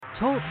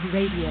Talk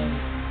Radio.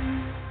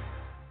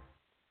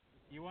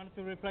 You want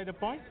to replay the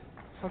point?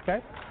 Okay.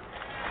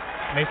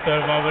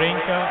 Mr.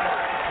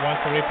 Wawrinka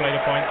wants to replay the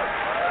point.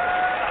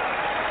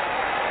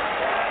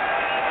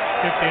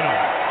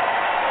 15-all.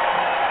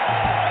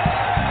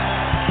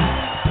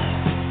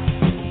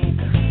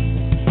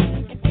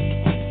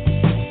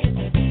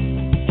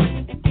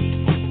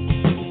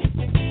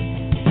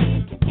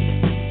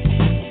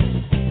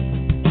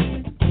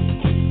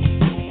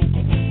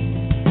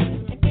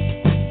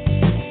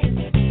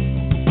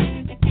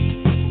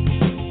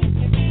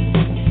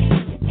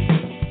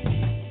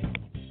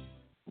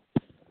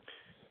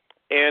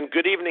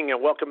 Good evening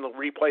and welcome to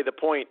Replay the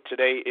Point.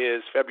 Today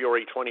is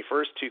February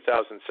 21st,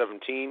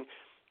 2017.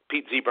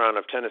 Pete Zebron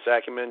of Tennys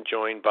Sandgren,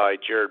 joined by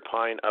Jared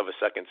Pine of A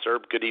Second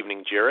Serve. Good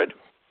evening, Jared.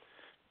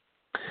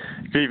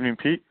 Good evening,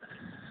 Pete.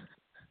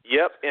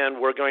 Yep,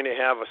 and we're going to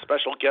have a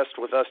special guest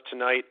with us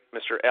tonight,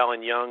 Mr.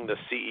 Alan Young, the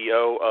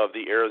CEO of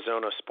the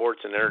Arizona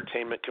Sports and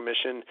Entertainment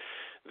Commission.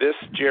 This,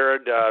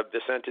 Jared,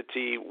 this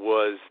entity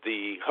was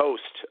the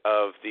host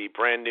of the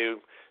brand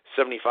new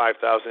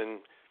 75,000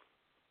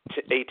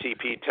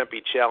 ATP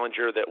Tempe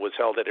Challenger that was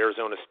held at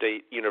Arizona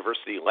State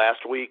University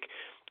last week.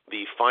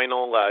 The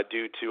final,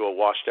 due to a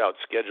washed-out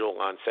schedule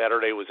on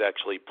Saturday, was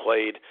actually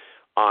played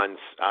on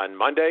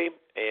Monday,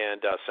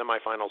 and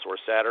semifinals were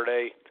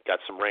Saturday. Got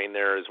some rain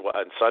there as well.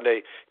 On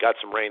Sunday, got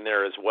some rain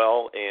there as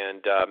well.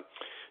 And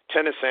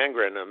Tennys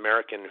Sandgren, an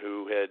American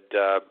who had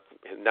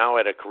now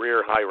had a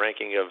career high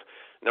ranking of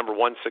number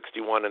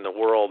 161 in the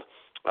world,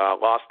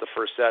 lost the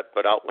first set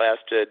but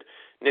outlasted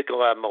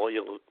Nikola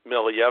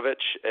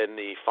Miljevic in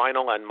the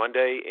final on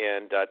Monday,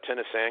 and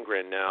Tennys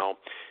Sandgren now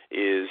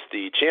is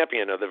the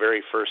champion of the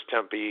very first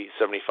Tempe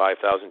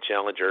 75,000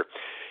 Challenger.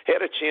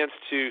 Had a chance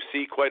to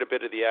see quite a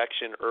bit of the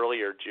action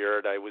earlier,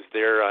 Jared. I was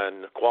there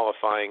on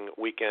qualifying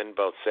weekend,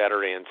 both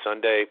Saturday and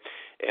Sunday,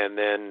 and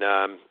then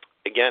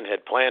again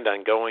had planned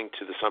on going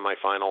to the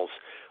semifinals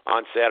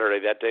on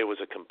Saturday. That day was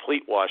a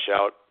complete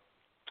washout,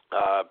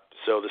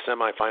 so the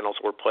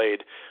semifinals were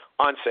played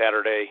on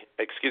Sunday,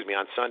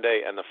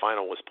 and the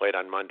final was played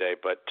on Monday.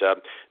 But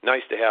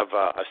nice to have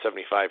a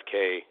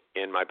 75K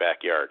in my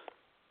backyard.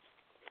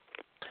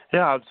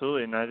 Yeah,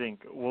 absolutely. And I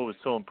think what was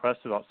so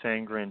impressive about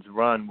Sandgren's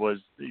run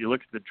was you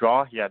look at the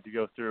draw he had to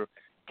go through.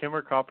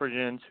 Kimmer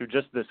Kopperjans, who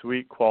just this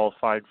week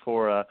qualified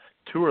for a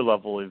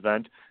tour-level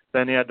event.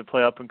 Then he had to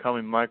play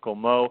up-and-coming Michael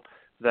Moe,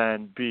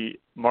 then beat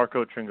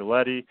Marco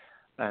Tringoletti,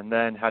 and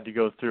then had to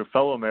go through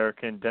fellow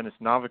American Denis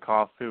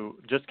Novikov, who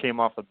just came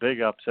off a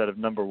big upset of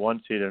number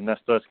one seed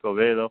Ernesto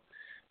Escobedo,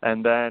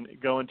 and then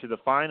go into the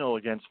final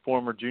against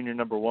former junior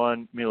number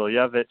one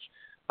Miljevic.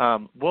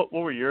 What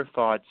were your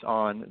thoughts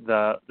on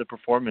the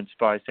performance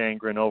by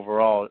Sandgren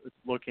overall,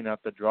 looking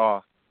at the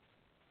draw?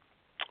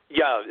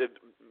 Yeah,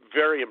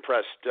 very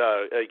impressed.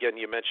 Again,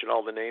 you mentioned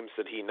all the names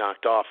that he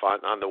knocked off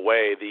on the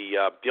way.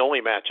 The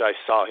only match I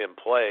saw him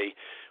play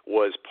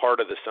was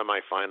part of the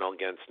semifinal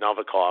against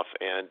Novikov,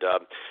 and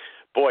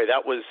boy,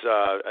 that was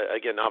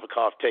again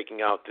Novikov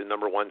taking out the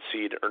number one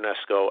seed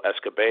Ernesto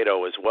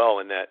Escobedo as well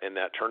in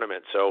that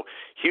tournament. So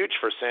huge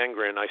for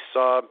Sandgren. I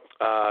saw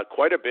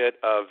quite a bit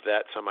of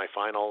that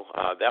semifinal.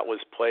 That was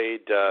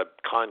played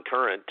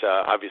concurrent,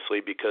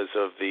 obviously because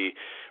of the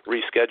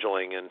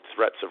rescheduling and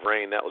threats of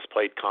rain. That was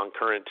played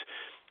concurrent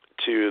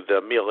to the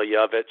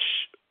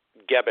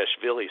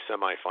Miljevic-Gabashvili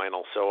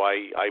semifinal, so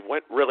I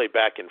went really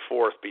back and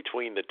forth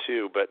between the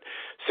two, but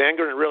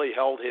Sandgren really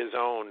held his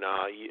own.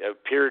 He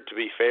appeared to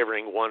be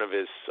favoring one of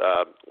his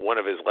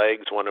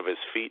legs, one of his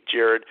feet,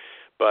 Jared,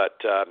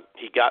 but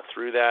he got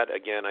through that.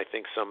 Again, I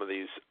think some of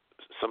these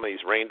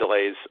rain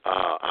delays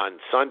on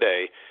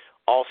Sunday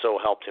also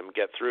helped him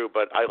get through,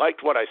 but I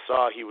liked what I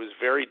saw. He was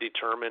very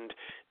determined,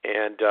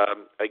 and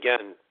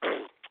again,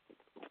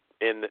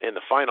 in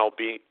the final,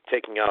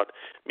 taking out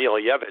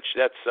Miljevic.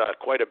 That's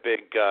quite a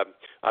big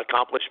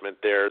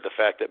accomplishment there, the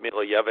fact that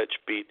Miljevic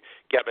beat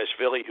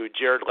Gabashvili, who,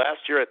 Jared,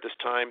 last year at this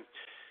time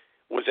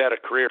was at a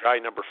career high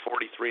number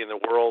 43 in the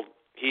world.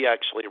 He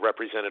actually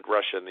represented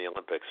Russia in the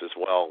Olympics as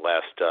well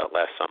last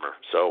summer.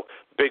 So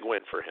big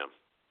win for him.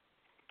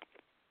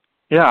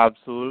 Yeah,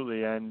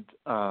 absolutely. And,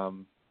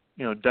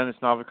 Denis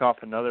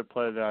Novikov, another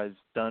player that has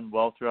done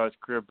well throughout his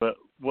career. But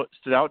what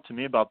stood out to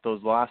me about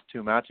those last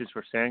two matches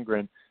for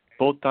Sandgren,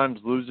 both times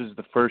loses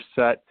the first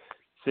set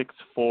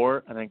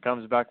 6-4 and then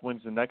comes back,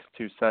 wins the next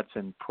two sets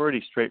in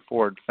pretty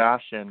straightforward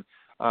fashion.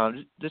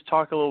 Just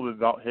talk a little bit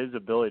about his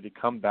ability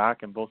to come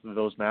back in both of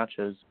those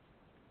matches.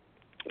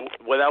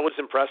 Well, that was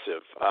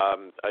impressive.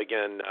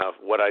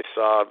 What I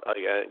saw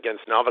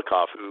against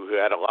Novikov, who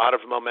had a lot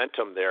of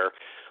momentum there.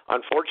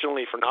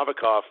 Unfortunately for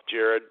Novikov,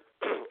 Jared,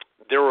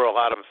 there were a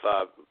lot of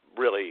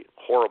really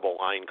horrible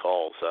line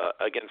calls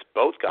against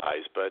both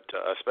guys, but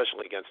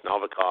especially against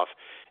Novikov.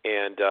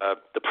 And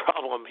the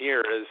problem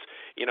here is,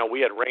 we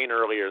had rain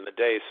earlier in the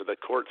day, so the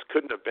courts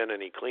couldn't have been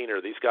any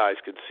cleaner. These guys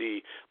could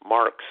see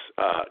marks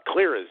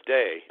clear as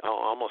day,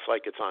 almost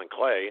like it's on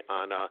clay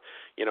on a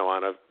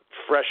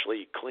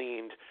freshly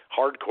cleaned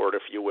hard court,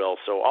 if you will.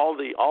 So all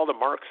the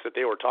marks that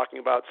they were talking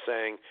about,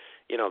 saying,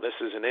 this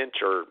is an inch,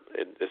 or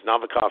as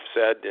Novikov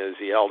said, as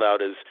he held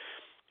out his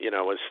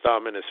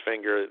thumb and his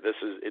finger,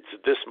 it's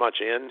this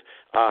much in.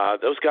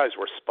 Those guys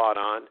were spot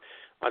on.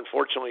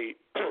 Unfortunately,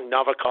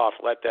 Novikov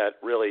let that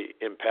really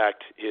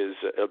impact his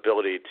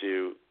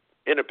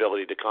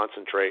inability to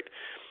concentrate,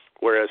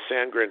 whereas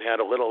Sandgren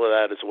had a little of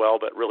that as well,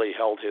 but really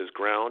held his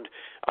ground.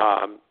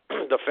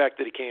 The fact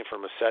that he came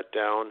from a set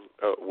down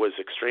was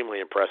extremely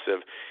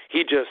impressive.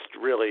 He just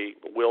really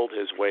willed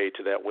his way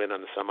to that win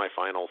on the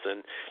semifinals,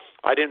 and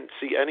I didn't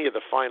see any of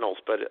the finals,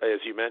 but as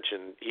you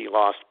mentioned, he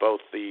lost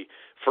both the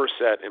first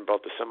set in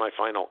both the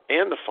semifinal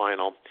and the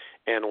final,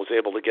 and was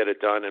able to get it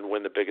done and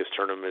win the biggest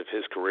tournament of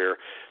his career.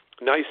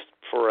 Nice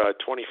for a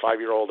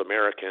 25-year-old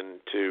American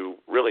to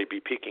really be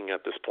peaking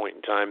at this point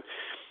in time.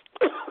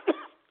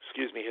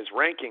 Excuse me. His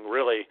ranking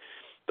really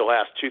the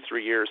last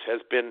 2-3 years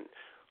has been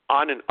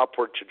on an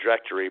upward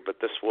trajectory,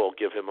 but this will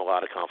give him a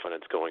lot of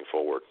confidence going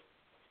forward.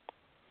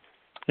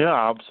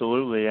 Yeah,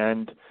 absolutely.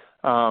 And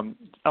I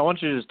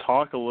want you to just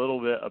talk a little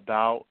bit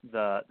about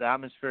the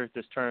atmosphere at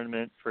this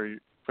tournament for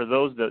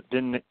those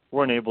that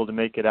weren't able to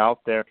make it out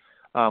there.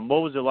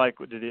 What was it like?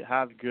 Did it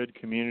have good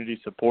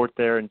community support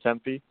there in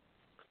Tempe?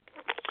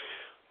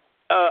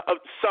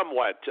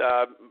 Somewhat.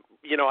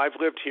 I've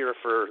lived here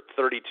for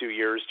 32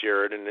 years,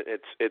 Jared, and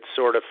it's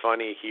sort of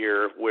funny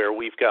here where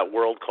we've got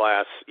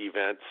world-class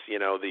events.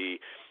 The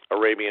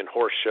Arabian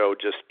Horse Show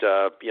just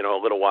a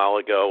little while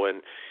ago,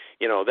 and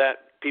that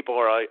people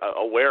are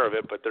aware of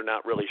it, but they're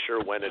not really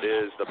sure when it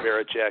is. The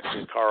Barrett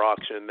Jackson car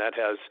auction, that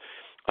has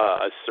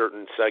a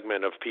certain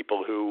segment of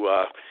people who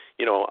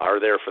are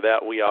there for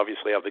that. We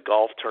obviously have the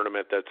golf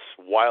tournament that's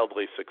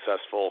wildly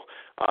successful.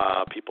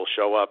 People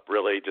show up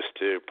really just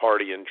to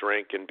party and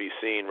drink and be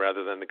seen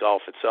rather than the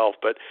golf itself.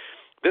 But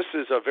this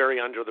is a very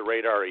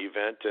under-the-radar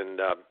event, and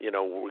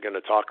we're going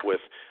to talk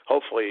with,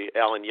 hopefully,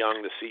 Alan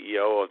Young, the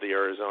CEO of the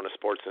Arizona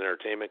Sports and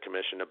Entertainment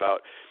Commission,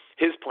 about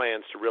his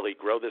plans to really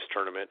grow this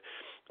tournament.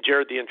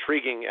 Jared, the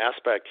intriguing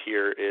aspect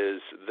here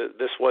is that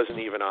this wasn't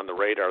even on the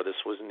radar. This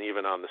wasn't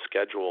even on the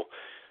schedule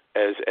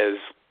as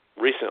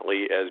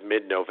recently as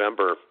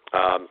mid-November.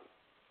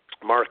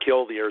 Mark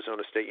Hill, the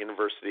Arizona State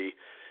University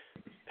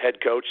head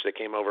coach that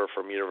came over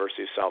from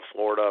University of South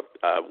Florida,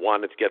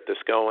 wanted to get this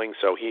going,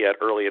 so he had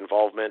early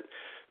involvement.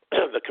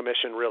 The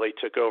commission really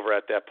took over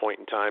at that point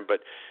in time, but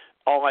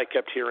all I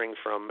kept hearing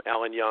from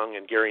Alan Young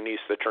and Gary Neese,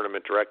 the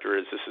tournament director,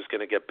 is this is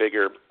going to get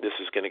bigger, this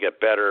is going to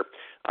get better.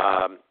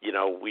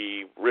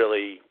 We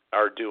really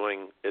are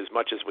doing as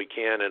much as we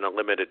can in a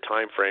limited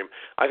time frame.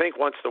 I think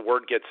once the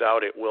word gets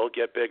out, it will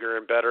get bigger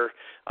and better.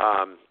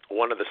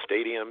 One of the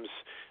stadiums,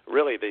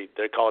 really they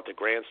call it the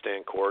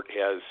grandstand court,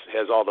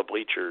 has all the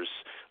bleachers.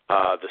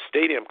 The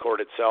stadium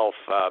court itself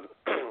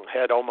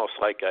had almost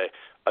like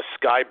a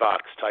skybox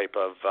type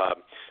of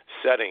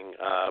setting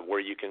where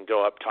you can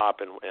go up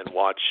top and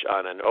watch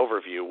on an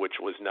overview, which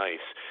was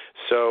nice.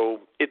 So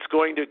it's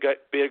going to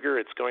get bigger.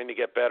 It's going to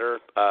get better.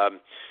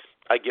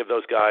 I give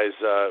those guys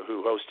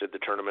who hosted the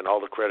tournament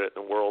all the credit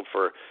in the world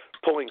for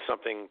pulling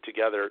something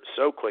together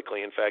so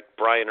quickly. In fact,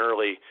 Brian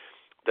Early,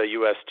 the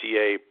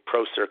USTA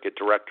Pro Circuit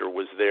director,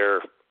 was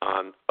there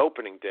on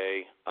opening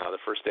day, the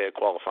first day of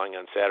qualifying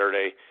on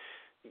Saturday,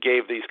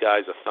 gave these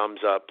guys a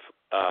thumbs up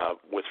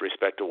with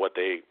respect to what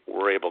they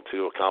were able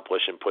to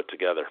accomplish and put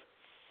together.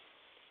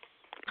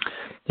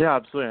 Yeah,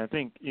 absolutely. I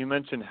think you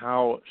mentioned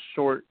how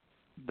short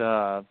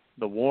the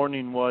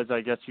warning was, I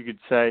guess you could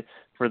say,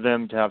 for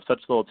them to have such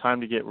little time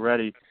to get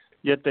ready,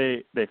 yet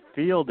they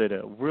fielded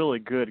a really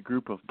good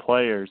group of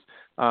players.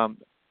 I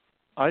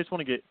just want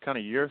to get kind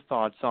of your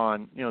thoughts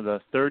on, the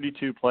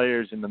 32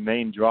 players in the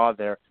main draw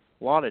there.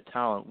 A lot of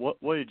talent.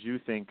 What did you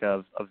think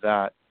of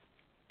that?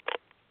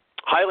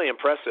 Highly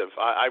impressive.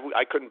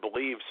 I couldn't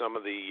believe some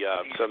of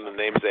the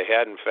names they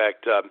had. In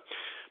fact,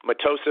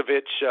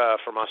 Matosevic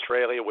from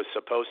Australia was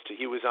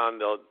he was on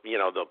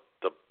the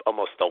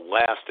almost the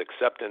last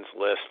acceptance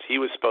list. He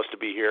was supposed to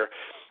be here.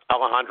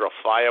 Alejandro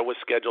Falla was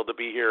scheduled to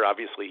be here.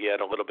 Obviously, he had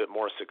a little bit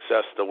more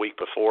success the week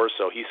before,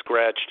 so he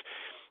scratched.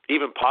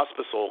 Even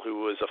Pospisil,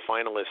 who was a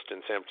finalist in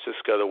San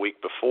Francisco the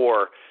week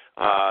before,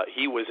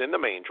 he was in the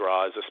main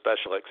draw as a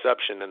special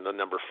exception in the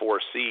number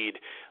 4 seed.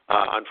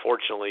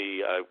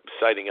 Unfortunately,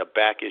 citing a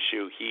back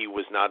issue, he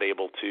was not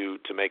able to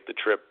make the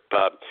trip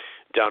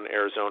down to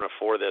Arizona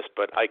for this.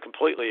 But I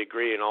completely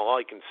agree, and all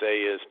I can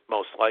say is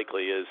most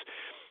likely is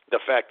the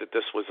fact that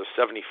this was a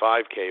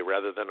 75K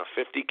rather than a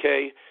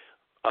 50K.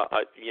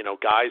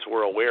 Guys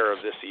were aware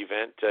of this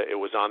event. It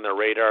was on their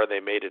radar. They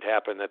made it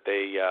happen that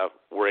they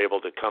were able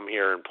to come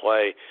here and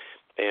play.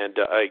 And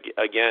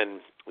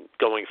again,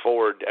 going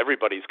forward,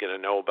 everybody's going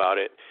to know about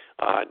it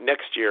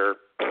next year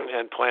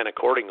and plan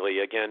accordingly.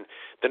 Again,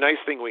 the nice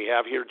thing we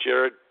have here,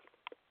 Jared,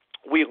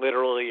 we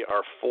literally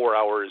are 4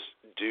 hours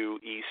due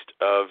east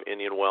of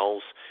Indian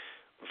Wells.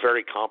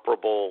 Very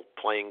comparable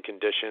playing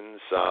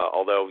conditions,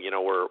 although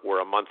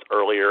we're a month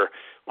earlier,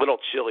 a little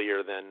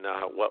chillier than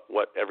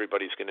what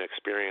everybody's going to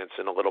experience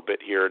in a little bit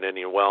here in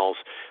Indian Wells.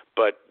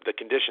 But the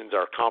conditions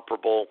are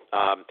comparable.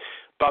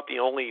 About the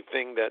only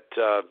thing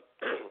that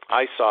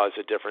I saw as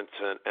a difference,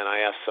 and I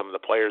asked some of the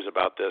players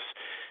about this.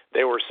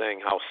 They were saying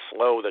how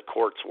slow the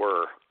courts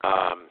were.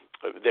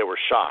 They were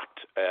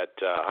shocked at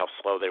how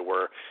slow they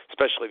were,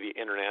 especially the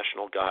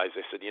international guys.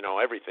 They said,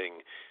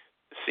 everything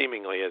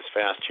seemingly is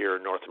fast here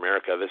in North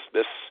America.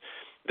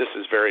 This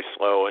is very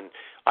slow, and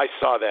I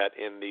saw that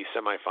in the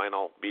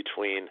semifinal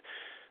between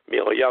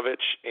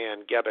Milojevic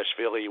and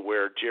Gabashvili,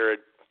 where Jared,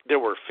 there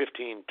were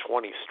 15,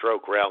 20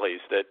 stroke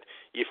rallies that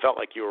you felt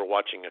like you were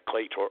watching a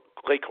clay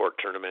court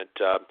tournament.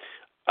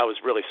 I was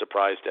really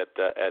surprised at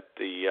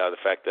the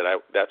fact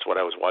that that's what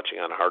I was watching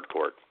on a hard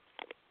court.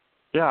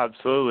 Yeah,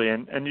 absolutely.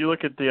 And you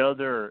look at the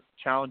other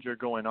challenger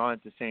going on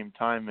at the same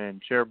time in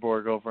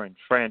Cherbourg over in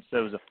France.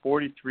 That was a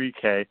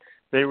 43K.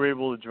 They were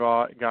able to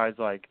draw guys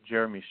like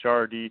Jeremy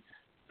Chardy,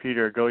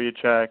 Peter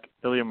Goyacek,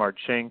 Ilya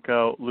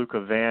Marchenko,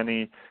 Luca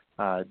Vanni,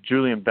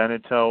 Julian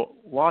Beneteau,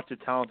 lots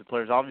of talented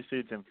players. Obviously,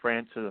 it's in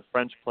France, so the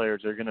French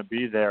players are going to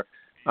be there.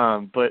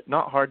 But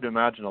not hard to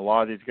imagine a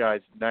lot of these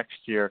guys next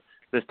year,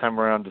 this time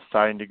around,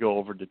 deciding to go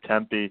over to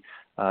Tempe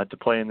to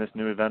play in this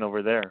new event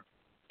over there.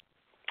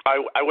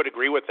 I would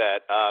agree with that.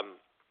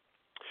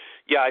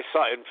 Yeah, I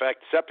saw. In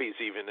fact, Seppi's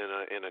even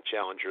in a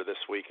challenger this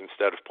week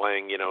instead of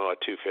playing, a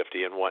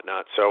 250 and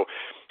whatnot. So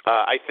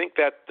I think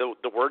that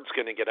the word's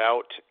going to get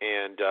out,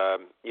 and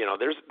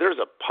there's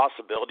a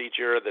possibility,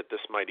 Jared, that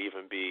this might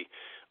even be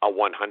a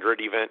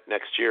 100 event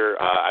next year.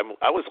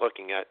 I was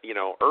looking at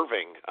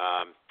Irving,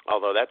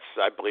 although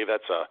I believe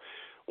that's a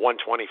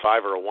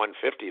 125 or a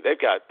 150. They've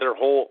got their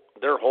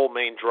whole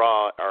main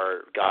draw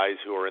are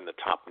guys who are in the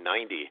top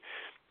 90.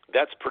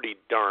 That's pretty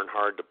darn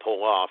hard to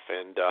pull off,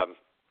 and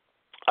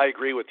I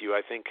agree with you.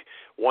 I think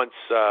once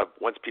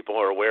people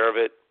are aware of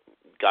it,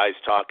 guys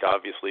talk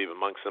obviously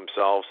amongst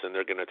themselves, and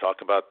they're going to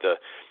talk about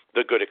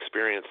the good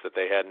experience that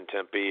they had in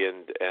Tempe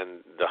and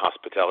the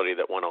hospitality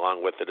that went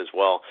along with it as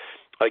well.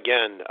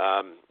 Again,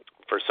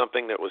 for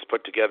something that was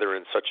put together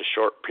in such a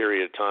short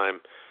period of time,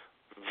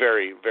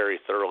 very, very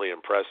thoroughly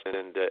impressed.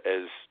 And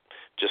as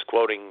just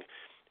quoting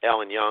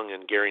Alan Young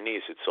and Gary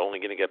Neese, it's only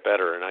going to get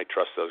better, and I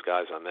trust those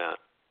guys on that.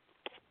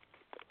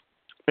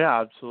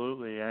 Yeah,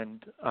 absolutely.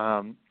 And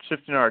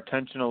shifting our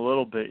attention a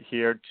little bit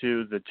here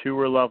to the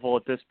tour level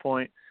at this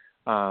point,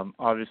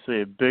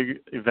 obviously a big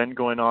event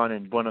going on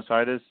in Buenos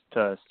Aires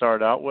to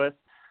start out with.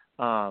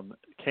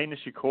 Kei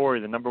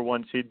Nishikori, the number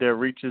one seed there,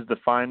 reaches the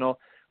final,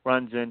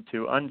 runs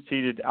into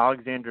unseeded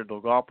Alexandr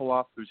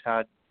Dolgopolov, who's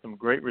had some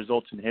great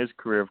results in his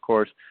career, of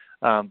course.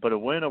 But a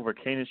win over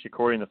Kei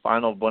Nishikori in the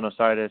final of Buenos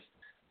Aires,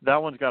 that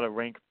one's got to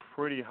rank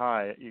pretty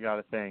high, you got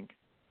to think.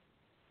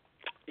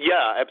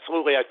 Yeah,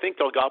 absolutely. I think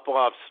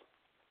Dolgopolov's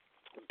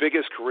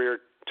biggest career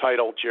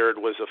title, Jared,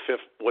 was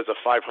a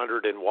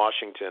 500 in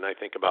Washington, I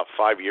think about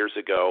 5 years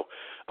ago.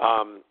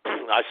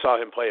 I saw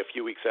him play a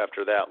few weeks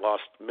after that,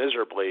 lost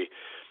miserably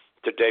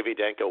to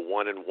Davydenko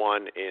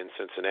 1-1 in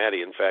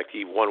Cincinnati. In fact,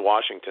 he won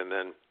Washington,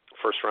 then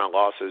first-round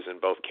losses in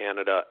both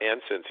Canada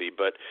and Cincy.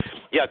 But,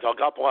 yeah,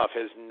 Dolgopolov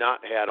has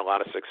not had a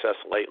lot of success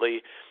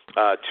lately.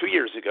 2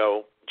 years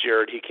ago,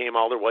 Jared, he came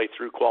all the way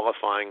through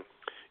qualifying,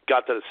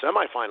 got to the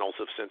semifinals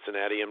of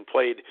Cincinnati, and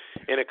played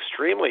an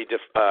extremely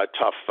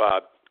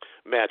tough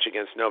match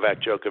against Novak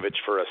Djokovic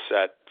for a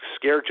set.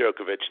 Scared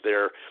Djokovic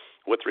there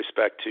with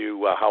respect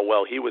to how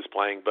well he was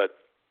playing, but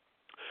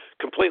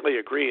completely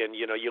agree. And,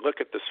 you look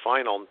at this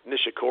final,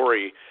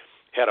 Nishikori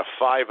had a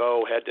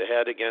 5-0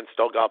 head-to-head against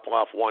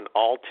Dolgopolov, won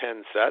all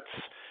 10 sets.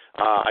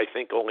 I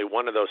think only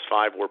one of those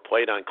 5 were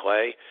played on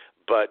clay,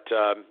 but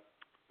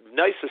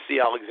nice to see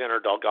Alexandr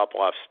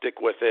Dolgopolov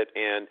stick with it.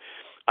 And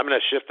I'm going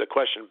to shift the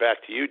question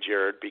back to you,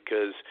 Jared,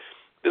 because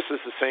this is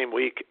the same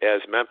week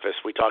as Memphis.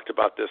 We talked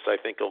about this, I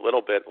think, a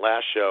little bit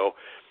last show.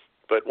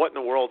 But what in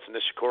the world is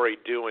Nishikori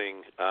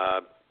doing,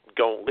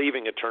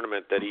 leaving a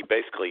tournament that he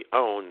basically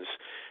owns?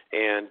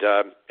 And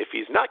if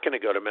he's not going to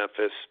go to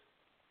Memphis,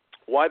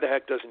 why the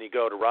heck doesn't he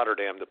go to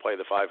Rotterdam to play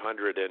the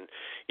 500? And,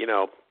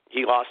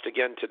 he lost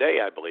again today,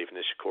 I believe,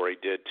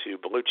 Nishikori did, to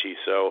Bellucci.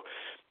 So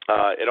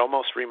it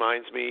almost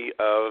reminds me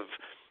of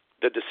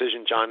the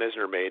decision John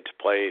Isner made to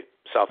play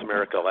South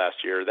America last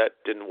year. That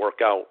didn't work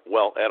out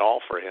well at all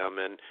for him.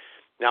 And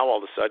now all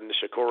of a sudden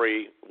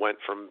Nishikori went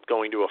from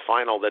going to a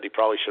final that he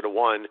probably should have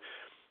won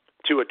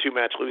to a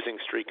 2-match losing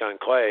streak on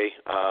clay,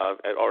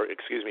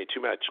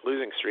 two-match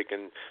losing streak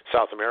in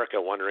South America,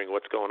 wondering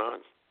what's going on.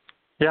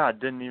 Yeah,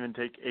 it didn't even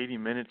take 80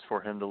 minutes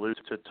for him to lose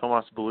to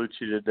Tomas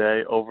Bellucci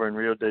today over in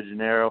Rio de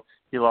Janeiro.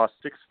 He lost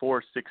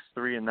 6-4,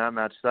 6-3 in that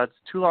match. So that's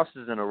 2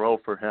 losses in a row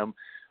for him.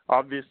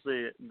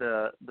 Obviously,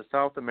 the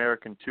South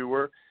American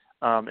tour,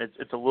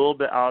 it's a little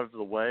bit out of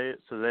the way,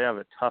 so they have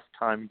a tough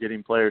time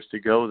getting players to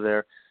go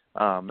there.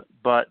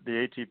 But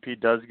the ATP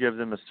does give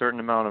them a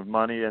certain amount of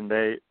money, and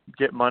they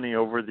get money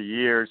over the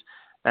years.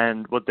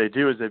 And what they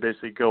do is they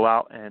basically go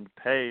out and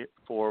pay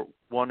for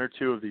 1 or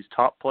 2 of these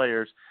top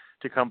players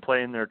to come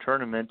play in their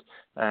tournament.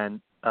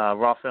 And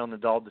Rafael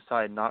Nadal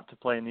decided not to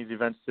play in these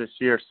events this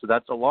year. So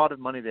that's a lot of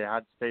money they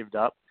had saved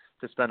up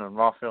to spend on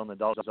Rafael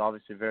Nadal, which is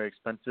obviously very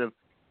expensive.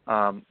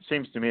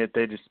 Seems to me that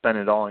they just spent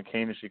it all on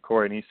Kei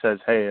Nishikori, and he says,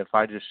 hey, if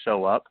I just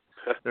show up,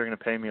 they're going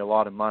to pay me a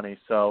lot of money,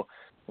 so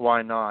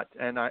why not?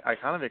 And I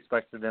kind of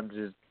expected them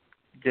to just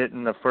get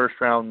in the first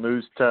round,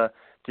 lose to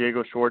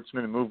Diego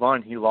Schwartzman and move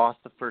on. He lost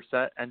the first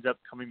set, ended up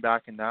coming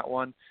back in that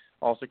one.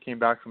 Also came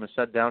back from a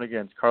set down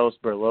against Carlos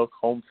Berlocq,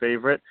 home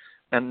favorite,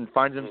 and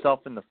finds himself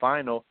in the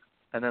final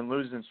and then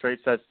loses in straight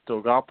sets to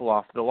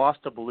Dolgopolov. The loss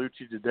to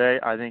Bellucci today,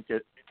 I think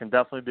it can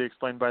definitely be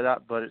explained by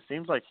that, but it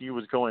seems like he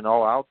was going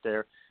all out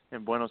there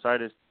in Buenos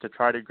Aires to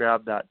try to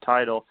grab that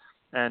title.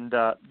 And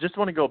just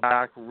want to go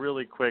back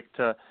really quick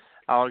to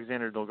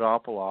Alexandr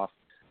Dolgopolov.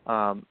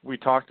 We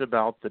talked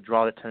about the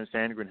draw that Tennys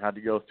Sandgren had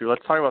to go through.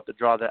 Let's talk about the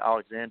draw that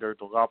Alexandr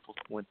Dolgopolov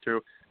went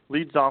through.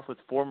 Leads off with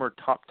former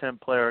top 10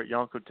 player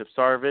Janko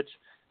Tipsarevic.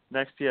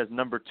 Next he has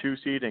number 2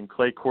 seed and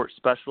clay court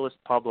specialist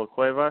Pablo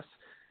Cuevas.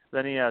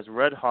 Then he has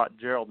red-hot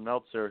Gerald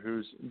Meltzer,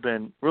 who's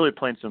been really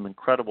playing some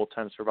incredible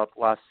tennis for about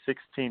the last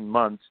 16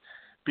 months,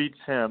 beats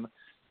him.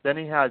 Then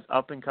he has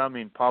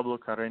up-and-coming Pablo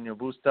Carreño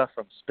Busta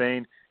from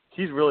Spain.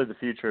 He's really the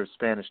future of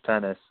Spanish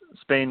tennis.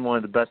 Spain, one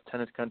of the best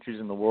tennis countries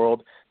in the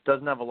world.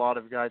 Doesn't have a lot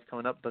of guys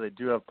coming up, but they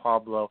do have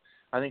Pablo.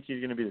 I think he's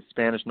going to be the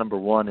Spanish number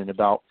 1 in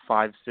about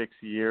 5-6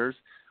 years.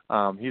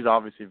 He's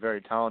obviously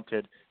very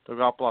talented.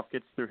 Dolgopolov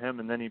gets through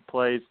him, and then he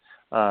plays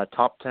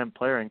top 10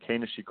 player in Kei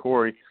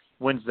Nishikori,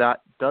 wins that,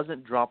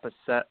 doesn't drop a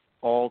set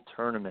all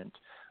tournament.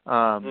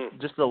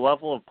 Just the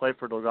level of play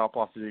for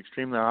Dolgopolov is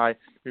extremely high.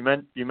 You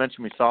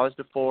mentioned we saw this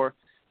before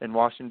in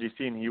Washington,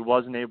 D.C., and he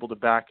wasn't able to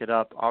back it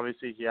up.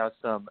 Obviously, he has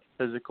some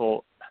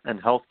physical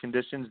and health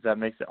conditions that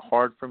makes it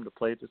hard for him to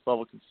play at this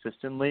level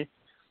consistently.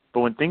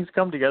 But when things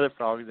come together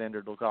for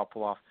Alexandr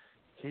Dolgopolov,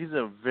 he's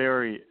a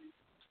very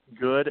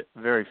good,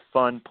 very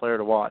fun player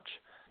to watch.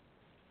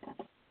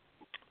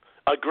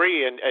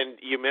 Agree, and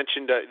you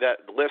mentioned that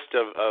list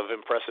of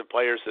impressive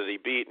players that he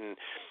beat, and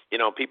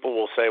people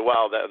will say,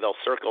 "Wow, they'll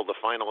circle the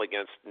final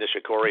against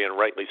Nishikori," and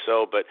rightly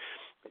so. But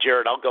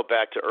Jared, I'll go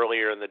back to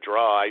earlier in the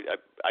draw.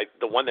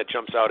 The one that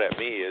jumps out at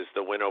me is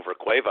the win over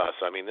Cuevas.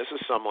 I mean, this is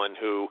someone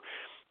who,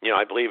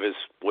 I believe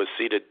was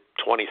seeded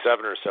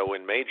 27 or so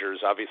in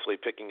majors, obviously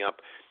picking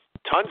up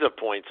tons of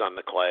points on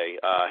the clay.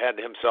 Had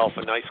himself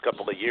a nice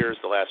couple of years,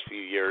 the last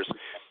few years,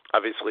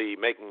 obviously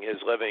making his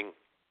living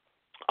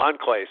on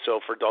clay. So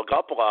for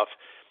Dolgopolov,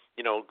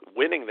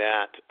 winning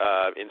that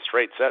in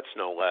straight sets,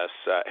 no less,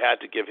 had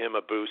to give him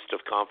a boost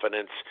of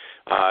confidence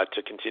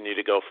to continue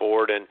to go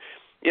forward. And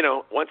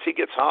once he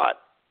gets hot,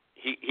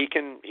 he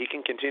can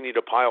continue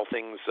to pile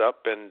things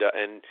up and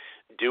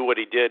do what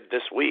he did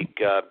this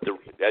week.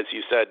 As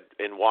you said,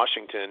 in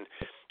Washington,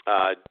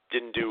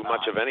 didn't do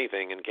much of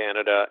anything in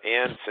Canada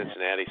and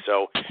Cincinnati.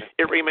 So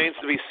it remains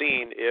to be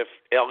seen if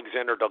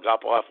Alexandr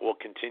Dolgopolov will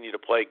continue to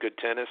play good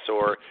tennis,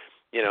 or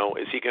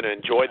is he going to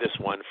enjoy this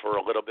one for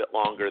a little bit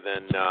longer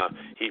than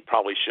he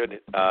probably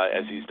should,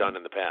 as he's done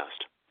in the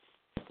past?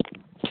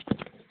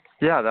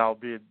 Yeah, that'll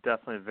be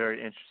definitely a very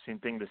interesting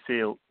thing to see.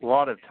 A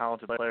lot of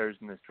talented players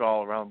in this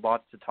draw around,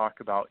 lots to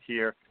talk about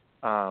here.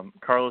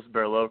 Carlos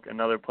Berlocq,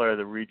 another player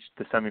that reached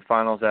the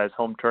semifinals at his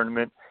home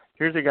tournament.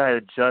 Here's a guy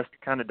that just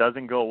kind of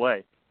doesn't go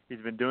away. He's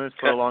been doing this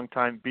for a long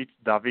time, beats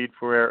David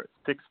Ferrer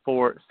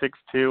 6-4,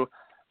 6-2,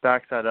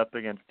 backs that up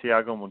against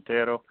Thiago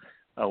Monteiro,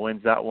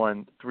 wins that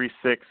one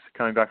 3-6,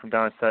 coming back from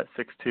down a set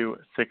 6-2,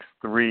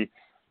 6-3.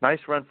 Nice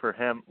run for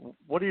him.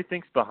 What do you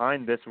think's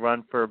behind this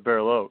run for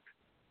Berlocq?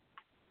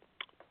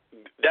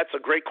 That's a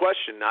great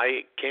question.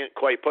 I can't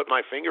quite put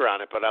my finger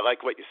on it, but I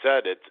like what you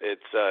said.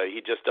 It's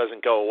he just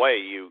doesn't go away.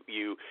 You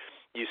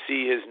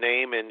see his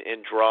name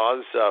in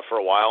draws for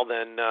a while,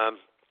 then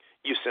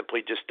you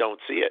simply just don't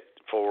see it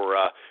for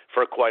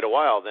quite a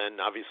while. Then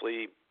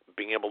obviously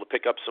being able to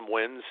pick up some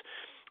wins,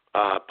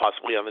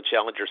 possibly on the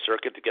Challenger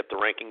circuit to get the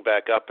ranking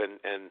back up,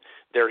 and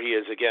there he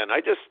is again. I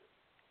just,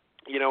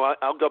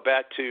 I'll go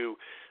back to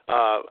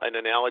an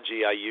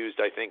analogy I used,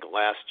 I think,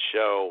 last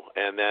show,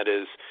 and that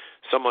is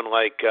someone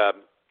like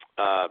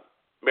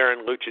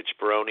Marin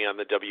Lucic-Baroni on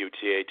the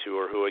WTA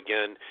Tour, who,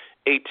 again,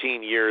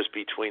 18 years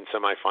between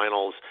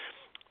semifinals,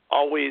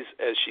 always,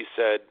 as she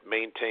said,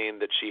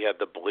 maintained that she had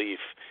the belief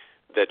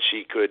that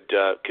she could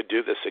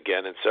do this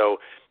again. And so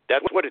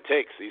that's what it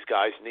takes. These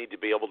guys need to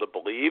be able to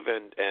believe,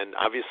 and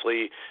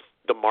obviously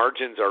the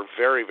margins are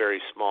very,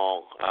 very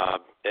small,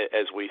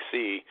 as we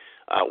see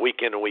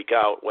week in and week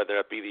out, whether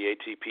it be the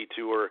ATP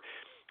Tour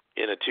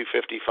in a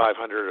 250,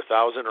 500,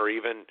 1,000, or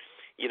even,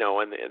 in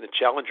the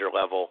Challenger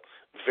level.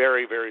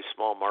 Very, very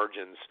small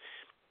margins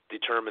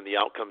determine the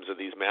outcomes of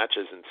these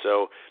matches. And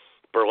so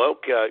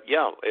Berlocq,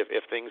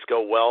 if things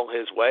go well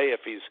his way,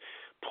 if he's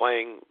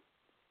playing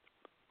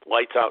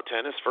lights-out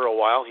tennis for a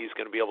while, he's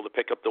going to be able to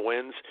pick up the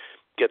wins,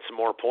 get some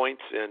more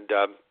points, and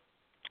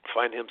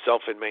find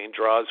himself in main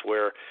draws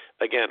where,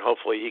 again,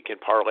 hopefully he can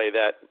parlay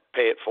that,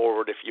 pay it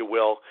forward, if you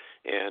will,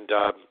 and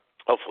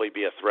hopefully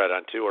be a threat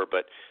on tour.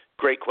 But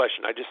great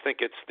question. I just think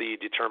it's the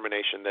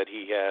determination that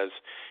he has.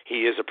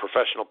 He is a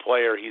professional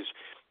player. He's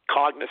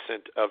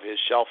cognizant of his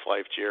shelf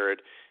life,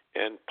 Jared,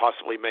 and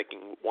possibly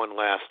making one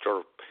last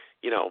or,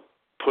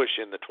 push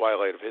in the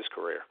twilight of his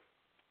career.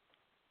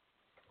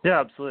 Yeah,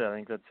 absolutely. I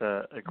think that's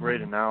a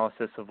great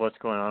analysis of what's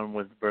going on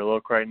with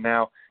Berlocq right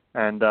now.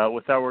 And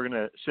with that, we're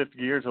going to shift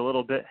gears a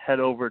little bit, head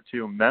over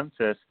to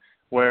Memphis,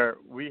 where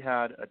we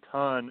had a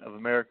ton of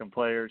American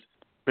players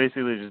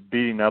basically just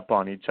beating up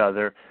on each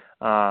other,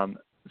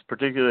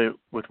 particularly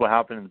with what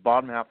happened in the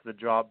bottom half of the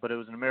draw. But it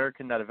was an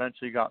American that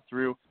eventually got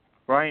through.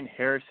 Ryan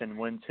Harrison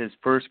wins his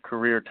first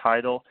career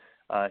title.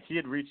 He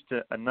had reached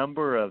a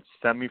number of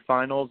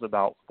semifinals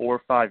about 4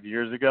 or 5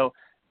 years ago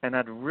and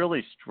had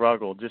really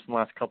struggled just in the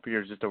last couple of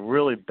years, just a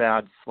really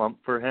bad slump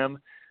for him.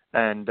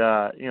 And,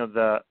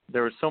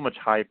 there was so much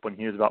hype when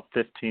he was about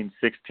 15,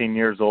 16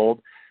 years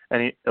old.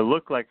 And it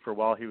looked like for a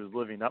while he was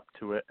living up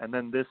to it. And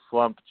then this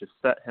slump just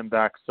set him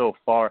back so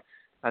far.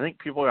 I think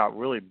people got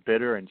really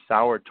bitter and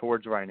sour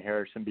towards Ryan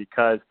Harrison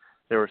because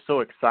they were so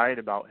excited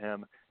about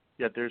him,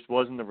 yet there just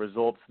wasn't the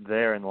results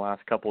there in the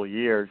last couple of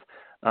years.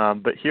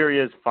 But here he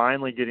is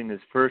finally getting his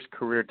first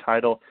career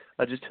title,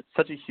 just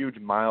such a huge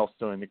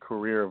milestone in the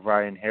career of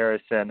Ryan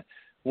Harrison.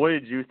 What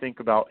did you think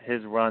about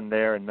his run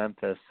there in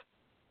Memphis?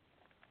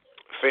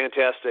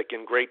 Fantastic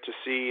and great to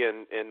see,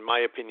 and in my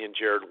opinion,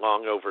 Jared,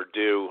 long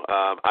overdue.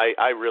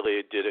 I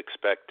really did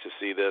expect to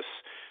see this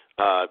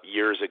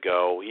years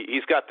ago.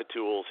 He's got the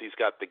tools, he's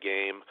got the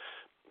game,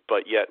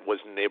 but yet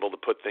wasn't able to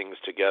put things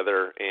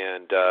together.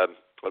 And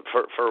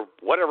for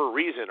whatever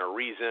reason or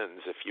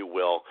reasons, if you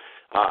will,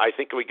 I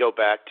think we go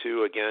back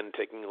to, again,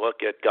 taking a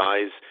look at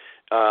guys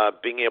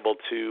being able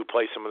to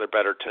play some of their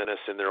better tennis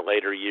in their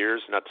later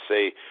years. Not to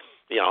say,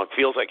 it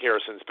feels like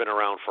Harrison's been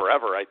around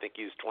forever. I think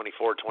he's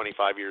 24,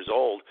 25 years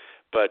old.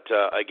 But,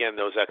 again,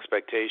 those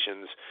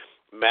expectations,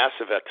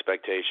 massive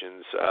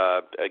expectations,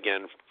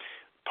 again,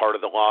 one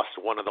of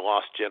the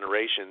lost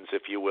generations,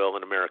 if you will,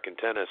 in American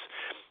tennis.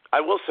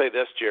 I will say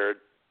this, Jared,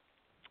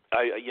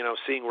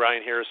 seeing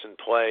Ryan Harrison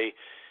play,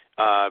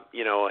 a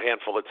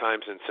handful of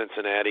times in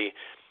Cincinnati,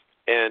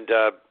 and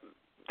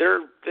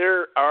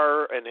there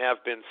are and have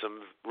been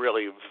some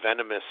really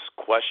venomous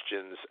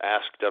questions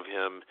asked of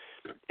him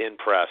in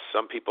press.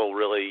 Some people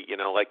really,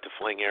 like to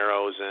fling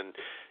arrows, and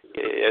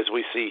as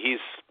we see, he's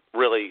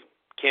really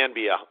can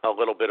be a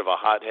little bit of a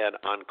hothead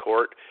on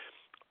court.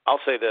 I'll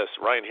say this,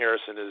 Ryan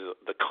Harrison is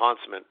the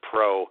consummate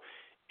pro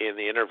in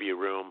the interview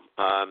room.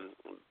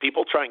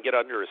 People try and get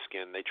under his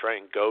skin. They try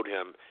and goad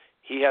him.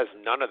 He has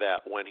none of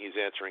that when he's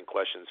answering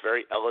questions.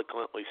 Very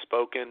eloquently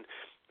spoken,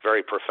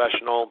 very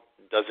professional,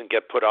 doesn't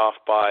get put off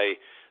by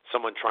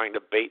someone trying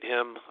to bait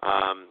him.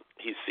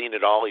 He's seen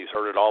it all. He's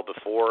heard it all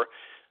before.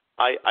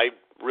 I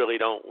really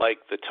don't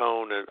like the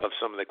tone of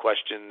some of the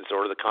questions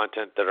or the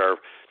content that are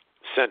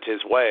sent his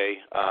way.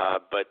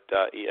 But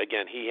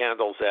he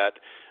handles that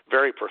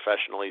very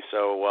professionally.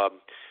 So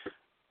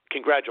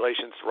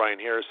congratulations to Ryan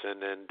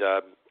Harrison, and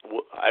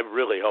I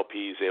really hope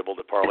he's able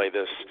to parlay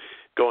this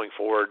going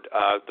forward.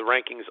 The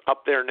ranking's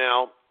up there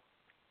now.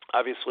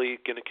 Obviously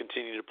going to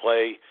continue to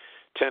play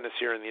tennis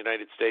here in the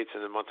United States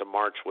in the month of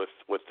March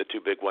with the two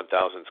big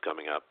 1000s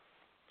coming up.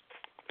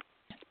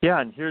 Yeah,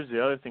 and here's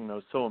the other thing that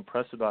was so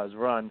impressive about his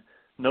run.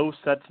 No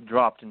sets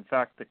dropped. In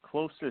fact, the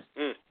closest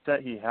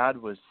set he had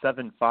was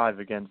 7-5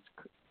 against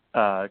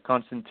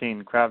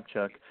Konstantin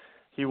Kravchuk.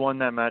 He won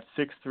that match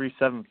 6-3,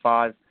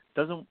 7-5.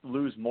 Doesn't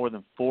lose more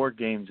than 4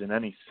 games in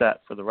any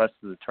set for the rest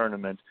of the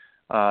tournament.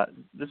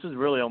 This is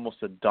really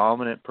almost a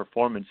dominant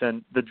performance,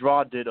 and the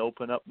draw did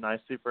open up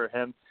nicely for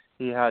him.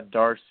 He had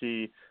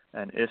Darcy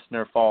and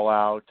Isner fall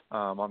out.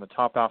 On the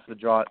top half of the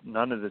draw,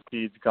 none of the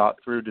seeds got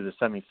through to the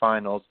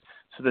semifinals,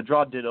 so the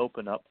draw did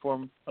open up for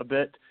him a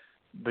bit,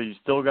 but you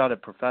still got a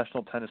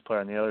professional tennis player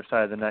on the other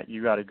side of the net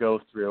you got to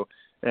go through.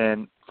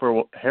 And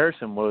for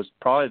Harrison was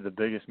probably the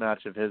biggest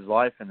match of his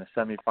life in the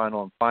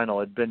semifinal and final.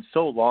 It had been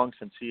so long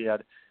since he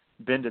had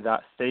been to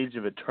that stage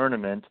of a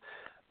tournament,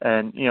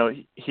 and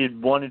he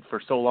had wanted for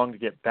so long to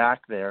get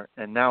back there,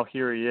 and now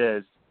here he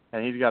is,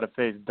 and he's got to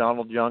face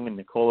Donald Young and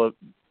Nikola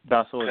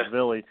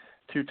Basilashvili,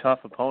 2 tough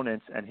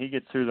opponents, and he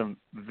gets through them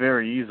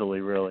very easily,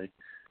 really.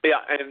 Yeah,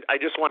 and I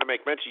just want to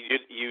make mention,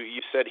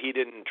 you said he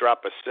didn't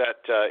drop a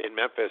set in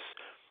Memphis.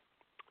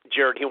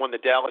 Jared, he won the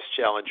Dallas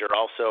Challenger,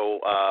 also,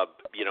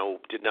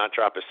 did not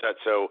drop a set.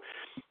 So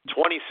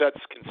 20 sets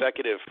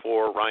consecutive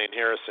for Ryan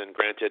Harrison.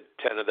 Granted,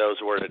 10 of those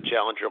were at a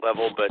Challenger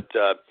level, but,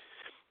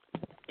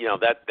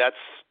 that's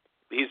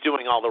he's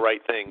doing all the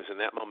right things, and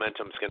that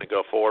momentum's going to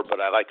go forward.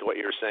 But I like what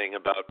you're saying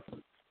about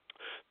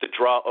the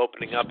draw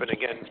opening up. And,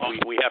 again,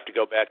 we have to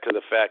go back to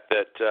the fact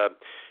that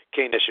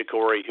Kei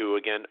Nishikori, who,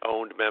 again,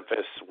 owned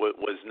Memphis,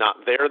 was not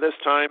there this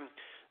time.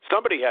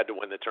 Somebody had to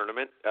win the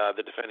tournament.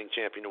 The defending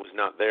champion was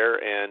not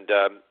there, and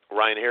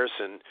Ryan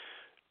Harrison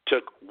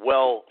took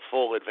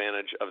full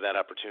advantage of that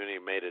opportunity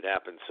and made it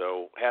happen.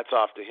 So hats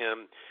off to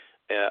him,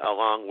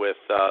 along with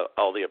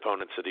all the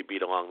opponents that he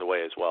beat along the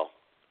way as well.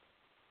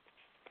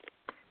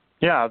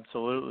 Yeah,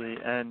 absolutely.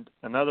 And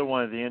another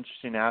one of the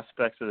interesting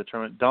aspects of the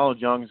tournament, Donald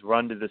Young's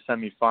run to the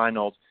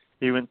semifinals.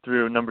 He went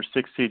through number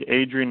 6 seed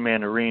Adrian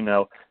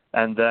Manarino,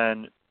 and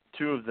then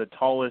 2 of the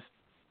toughest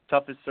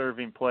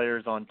serving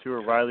players on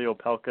tour, Riley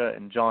Opelka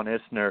and John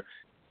Isner.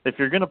 If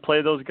you're going to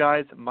play those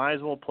guys, might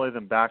as well play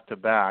them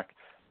back-to-back.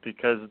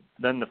 because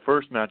then the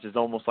first match is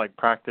almost like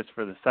practice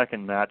for the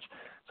second match.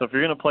 So if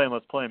you're going to play them,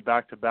 let's play them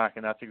back-to-back,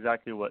 and that's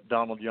exactly what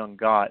Donald Young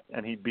got,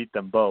 and he beat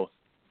them both.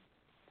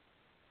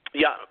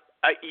 Yeah,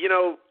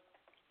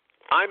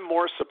 I'm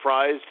more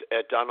surprised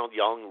at Donald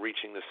Young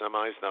reaching the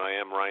semis than I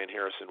am Ryan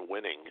Harrison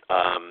winning.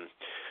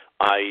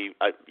 I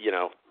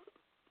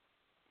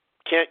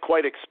can't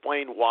quite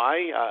explain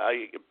why.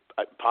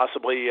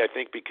 I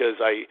think because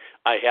I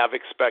have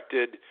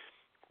expected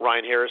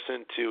Ryan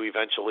Harrison to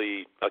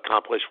eventually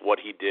accomplish what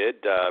he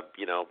did,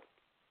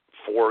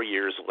 4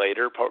 years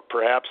later,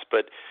 perhaps.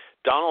 But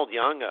Donald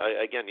Young,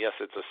 again, yes,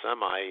 it's a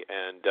semi,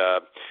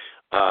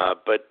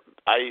 but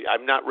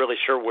I'm not really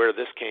sure where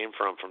this came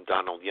from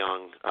Donald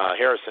Young.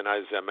 Harrison,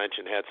 as I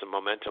mentioned, had some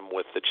momentum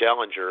with the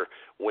Challenger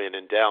win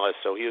in Dallas,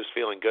 so he was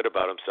feeling good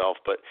about himself.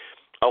 But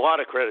a lot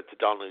of credit to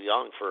Donald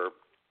Young for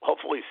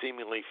hopefully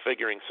seemingly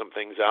figuring some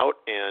things out.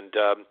 And,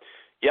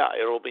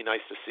 it'll be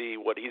nice to see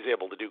what he's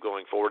able to do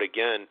going forward.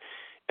 Again,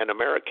 an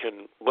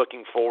American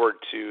looking forward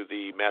to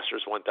the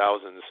Masters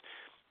 1000s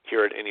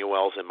here at Indian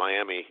Wells in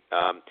Miami.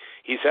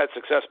 He's had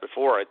success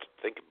before. I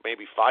think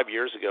maybe 5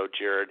 years ago,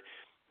 Jared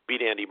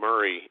beat Andy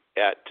Murray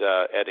at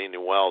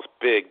Indian Wells.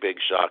 Big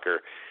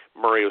shocker.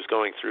 Murray was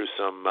going through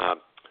some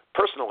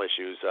personal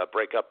issues,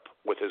 breakup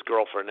with his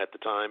girlfriend at the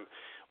time,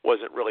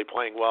 wasn't really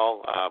playing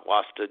well,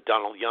 lost to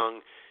Donald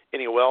Young.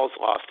 Indian Wells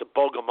lost to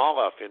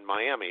Bogomolov in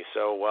Miami.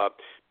 So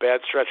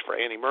bad stretch for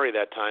Andy Murray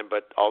that time,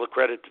 but all the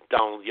credit to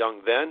Donald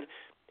Young then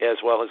as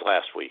well as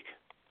last week.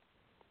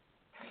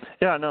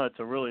 Yeah, no, it's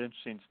a really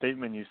interesting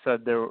statement you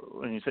said there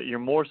when you said you're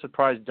more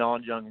surprised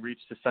Donald Young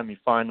reached the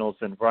semifinals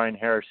than Ryan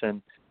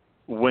Harrison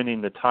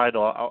winning the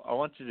title. I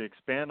want you to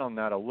expand on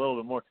that a little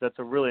bit more because that's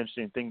a really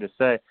interesting thing to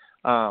say.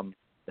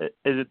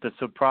 Is it the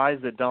surprise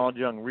that Donald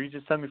Young reached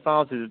the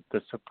semifinals? Is it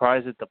the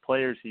surprise at the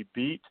players he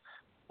beat?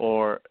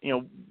 Or,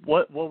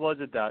 what was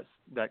it that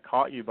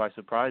caught you by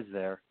surprise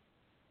there?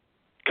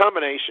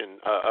 Combination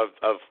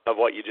of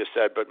what you just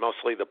said, but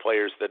mostly the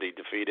players that he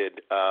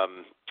defeated.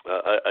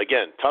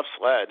 Again, tough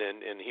sled,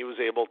 and he was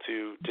able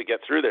to get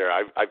through there.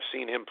 I've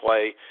seen him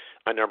play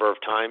a number of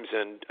times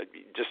and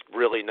just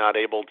really not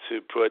able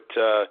to put,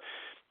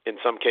 in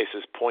some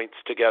cases, points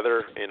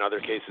together, in other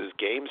cases,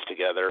 games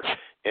together.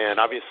 And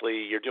obviously,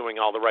 you're doing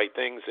all the right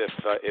things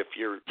if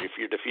you're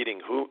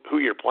defeating who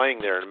you're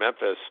playing there in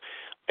Memphis.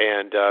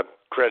 And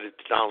credit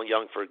to Donald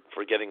Young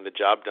for getting the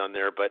job done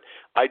there. But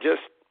I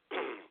just,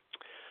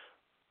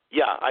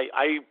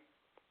 I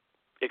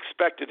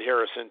expected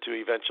Harrison to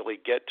eventually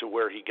get to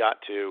where he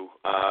got to.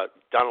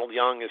 Donald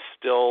Young is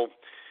still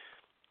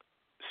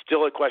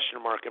a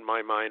question mark in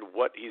my mind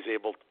what he's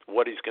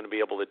going to be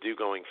able to do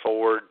going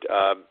forward.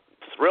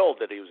 Thrilled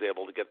that he was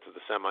able to get to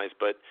the semis,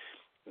 but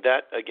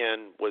that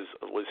again was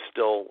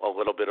still a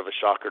little bit of a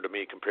shocker to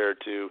me compared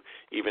to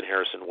even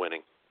Harrison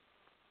winning.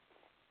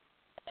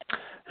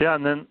 Yeah,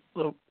 and then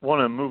want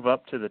to move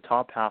up to the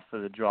top half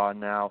of the draw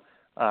now.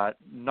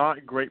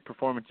 Not great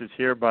performances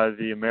here by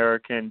the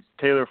Americans.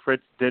 Taylor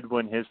Fritz did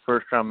win his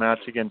first-round match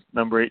against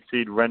number 8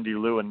 seed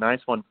Rendy Liu. A nice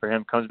one for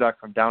him. Comes back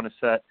from down a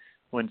set,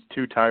 wins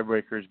 2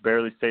 tiebreakers,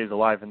 barely stays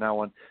alive in that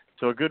one.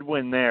 So a good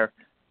win there.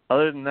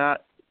 Other than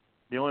that,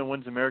 the only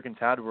wins Americans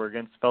had were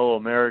against fellow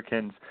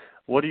Americans.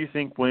 What do you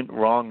think went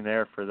wrong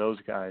there for those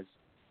guys?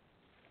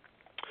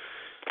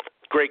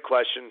 Great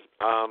question.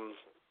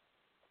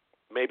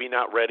 Maybe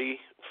not ready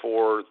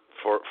for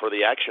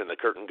the action. The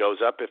curtain goes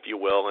up, if you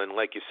will. And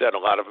like you said, a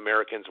lot of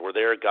Americans were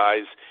there,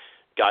 guys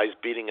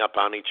beating up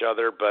on each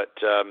other. But,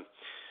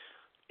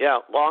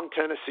 long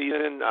tennis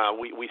season.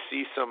 We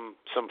see some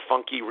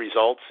funky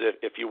results,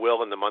 if you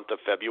will, in the month of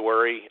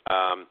February.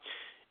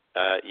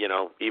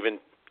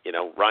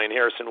 Ryan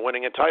Harrison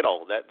winning a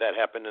title. That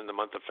happened in the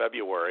month of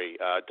February.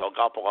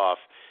 Dolgopolov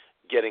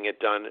getting it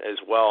done as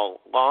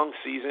well. Long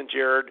season,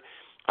 Jared.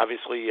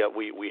 Obviously,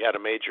 we had a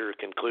major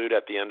conclude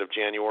at the end of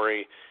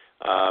January.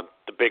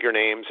 The bigger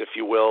names, if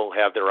you will,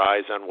 have their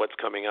eyes on what's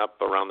coming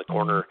up around the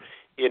corner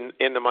in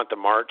the month of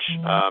March.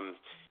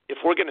 If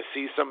we're going to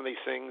see some of these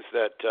things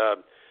that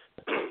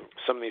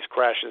some of these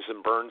crashes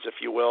and burns, if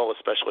you will,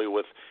 especially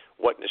with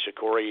what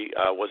Nishikori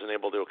wasn't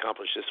able to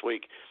accomplish this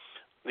week,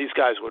 these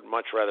guys would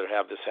much rather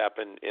have this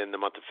happen in the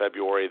month of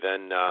February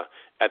than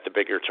at the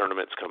bigger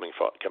tournaments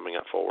coming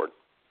up forward.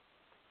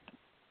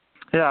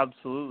 Yeah,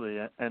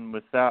 absolutely. And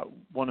with that,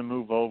 want to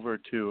move over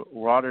to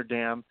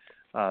Rotterdam,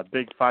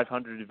 big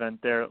 500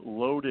 event there,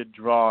 loaded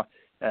draw.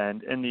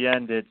 And in the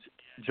end, it's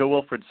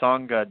Jo-Wilfried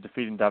Tsonga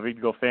defeating David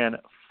Goffin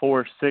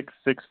 4-6,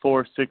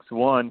 6-4,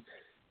 6-1.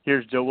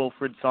 Here's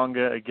Jo-Wilfried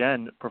Tsonga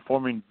again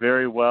performing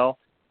very well.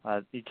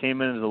 He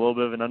came in as a little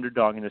bit of an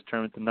underdog in this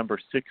tournament, the number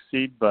 6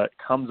 seed, but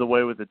comes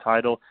away with the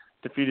title.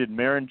 Defeated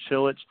Marin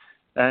Cilic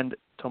and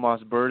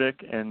Tomas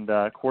Berdych in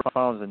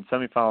quarterfinals and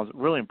semifinals.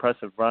 Really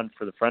impressive run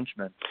for the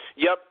Frenchman.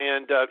 Yep,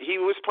 and he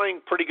was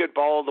playing pretty good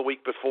ball the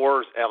week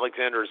before.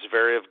 Alexander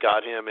Zverev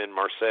got him in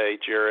Marseille,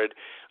 Jared.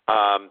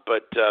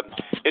 But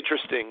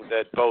interesting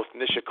that both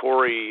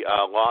Nishikori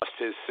lost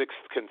his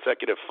 6th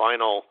consecutive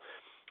final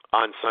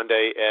on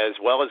Sunday, as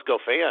well as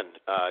Goffin,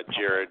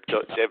 Jared.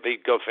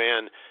 David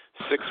Goffin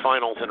 6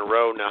 finals in a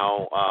row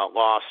now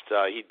lost.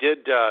 He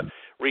did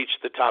reach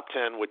the top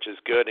 10, which is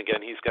good.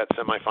 Again, he's got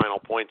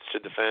semifinal points to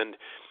defend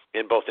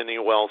in both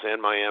Indian Wells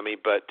and Miami.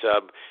 But,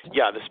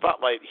 the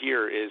spotlight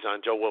here is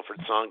on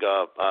Jo-Wilfried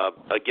Tsonga,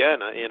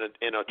 again,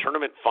 in a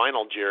tournament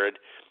final, Jared,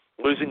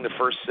 losing the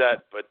first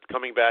set, but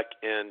coming back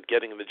and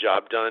getting the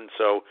job done.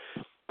 So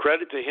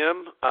credit to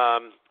him.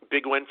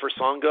 Big win for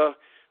Tsonga.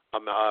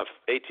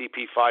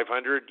 ATP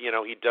 500.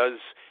 He does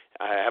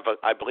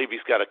I believe he's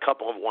got a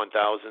couple of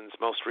 1000s,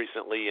 most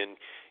recently in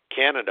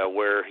Canada,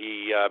 where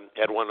he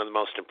had one of the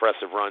most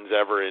impressive runs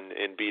ever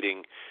in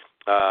beating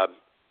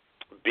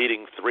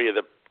three of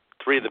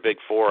the big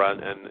four,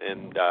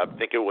 and I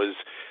think it was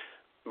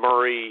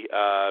Murray,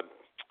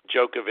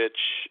 Djokovic,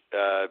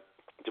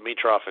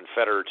 Dimitrov, and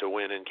Federer to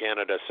win in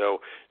Canada.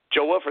 So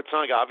Jo-Wilfried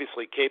Tsonga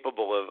obviously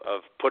capable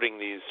of putting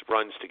these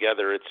runs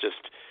together. It's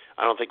just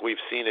I don't think we've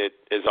seen it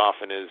as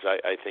often as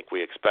I think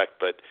we expect,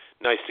 but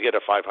nice to get a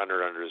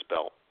 500 under his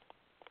belt.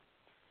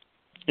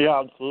 Yeah,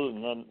 absolutely.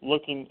 And then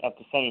looking at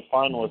the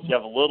semifinalists, you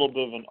have a little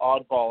bit of an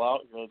oddball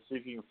out here. Let's see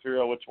if you can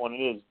figure out which one it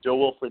is.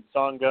 Jo-Wilfried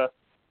Tsonga,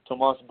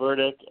 Tomas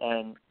Berdych,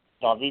 and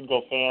David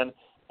Goffin,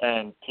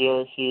 and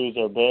Pierre-Hughes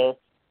Herbert.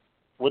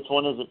 Which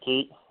one is it,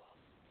 Pete?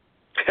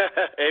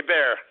 Hey,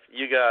 Bear,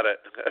 you got it.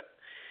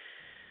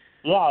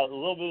 Yeah, a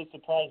little bit of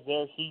surprise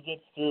there. He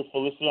gets through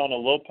Feliciano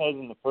Lopez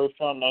in the first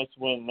round. Nice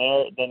win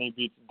there. Then he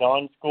beats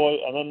Donskoy.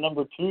 And then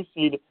number 2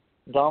 seed,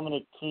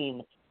 Dominic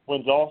Thiem,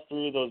 wins all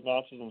 3 of those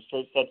matches in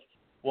straight sets,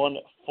 won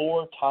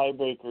 4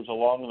 tiebreakers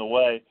along the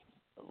way.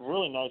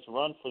 Really nice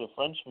run for the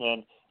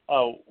Frenchman.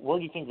 Where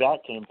do you think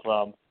that came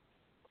from?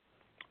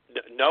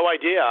 No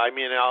idea. I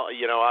mean,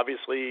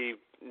 obviously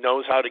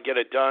knows how to get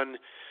it done,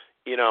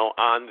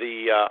 on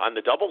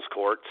the doubles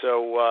court.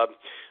 So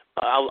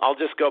I'll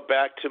just go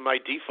back to my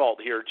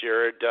default here,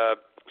 Jared.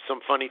 Some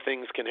funny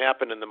things can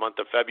happen in the month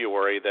of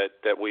February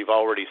that we've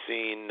already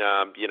seen.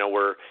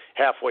 We're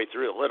halfway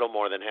through, a little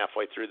more than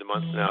halfway through the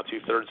month now,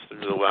 2/3 through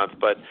the month.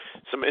 But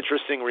some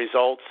interesting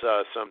results.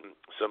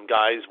 Some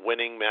guys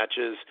winning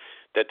matches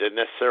that they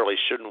necessarily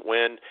shouldn't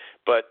win.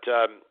 But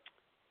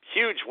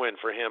huge win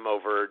for him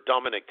over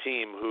Dominic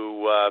Thiem,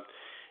 who a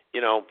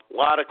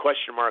lot of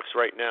question marks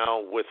right now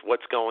with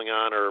what's going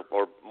on,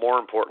 or more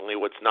importantly,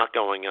 what's not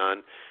going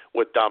on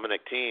with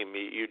Dominic Thiem.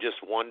 You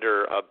just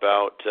wonder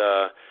about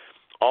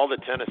all the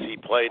tennis he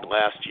played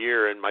last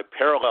year, and my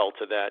parallel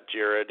to that,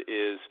 Jared,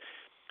 is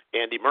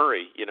Andy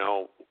Murray.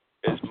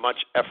 As much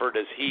effort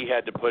as he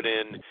had to put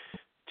in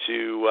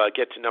to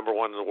get to number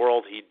 1 in the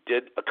world, he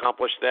did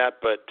accomplish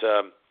that, but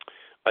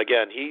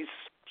again, he's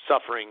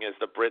suffering as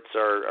the Brits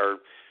are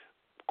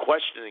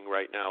questioning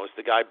right now. Is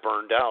the guy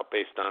burned out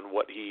based on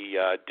what he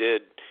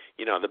did,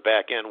 the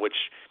back end, which,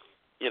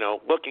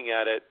 looking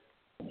at it,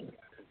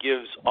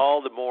 gives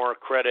all the more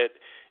credit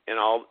and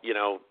all,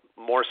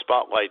 more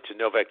spotlight to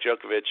Novak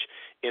Djokovic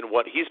in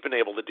what he's been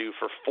able to do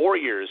for 4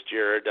 years,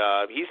 Jared.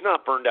 He's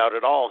not burned out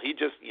at all. He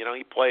just,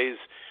 he plays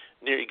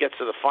he gets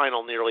to the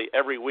final nearly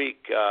every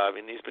week,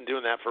 and he's been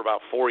doing that for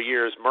about 4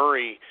 years.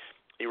 Murray,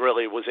 he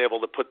really was able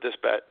to put this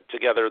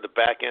together the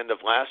back end of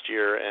last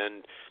year,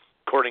 and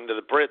according to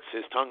the Brits,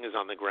 his tongue is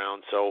on the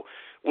ground. So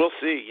we'll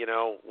see,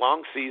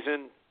 long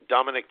season.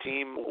 Dominic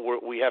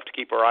Thiem, we have to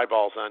keep our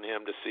eyeballs on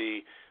him to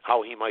see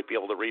how he might be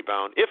able to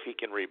rebound, if he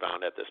can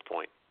rebound at this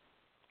point.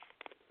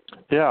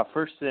 Yeah,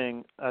 first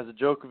thing, as a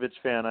Djokovic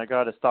fan, I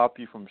got to stop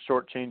you from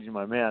shortchanging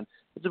my man.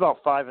 It's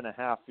about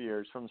 5.5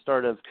 years from the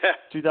start of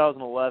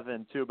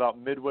 2011 to about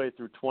midway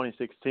through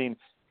 2016.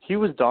 He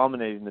was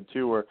dominating the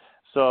tour,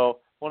 so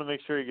I want to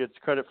make sure he gets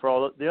credit for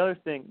all that. The other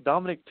thing,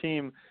 Dominic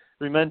Thiem,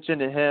 we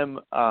mentioned him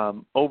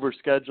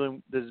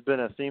overscheduling. This has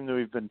been a theme that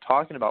we've been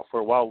talking about for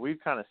a while.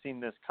 We've kind of seen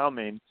this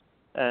coming,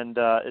 and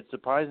it's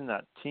surprising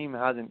that Thiem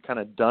hasn't kind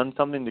of done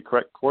something to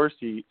correct course.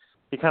 He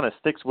kind of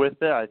sticks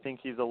with it. I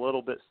think he's a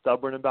little bit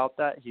stubborn about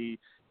that. He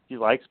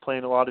likes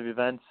playing a lot of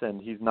events, and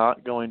he's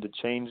not going to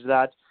change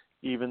that,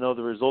 even though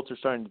the results are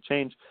starting to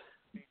change.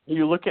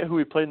 You look at who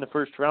he played in the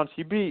first round.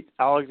 He beat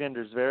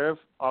Alexander Zverev,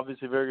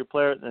 obviously a very good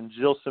player, and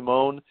Gilles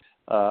Simon,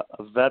 a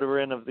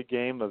veteran of the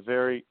game, a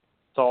very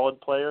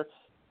solid player.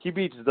 He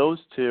beats those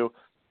two,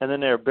 and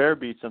then Herbert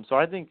beats him. So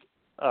I think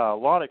a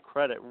lot of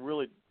credit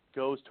really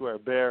goes to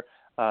Herbert.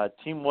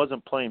 Thiem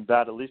wasn't playing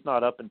bad, at least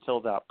not up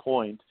until that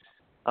point.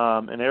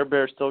 And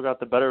Herbert still got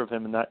the better of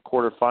him in that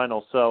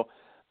quarterfinal. So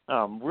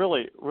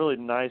really, really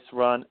nice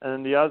run. And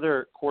then the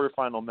other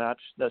quarterfinal match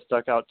that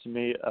stuck out to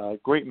me, a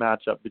great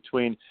matchup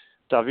between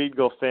David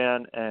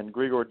Goffin and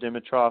Grigor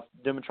Dimitrov.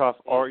 Dimitrov,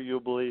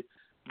 arguably,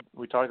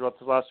 we talked about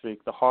this last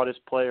week, the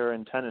hottest player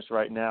in tennis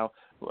right now.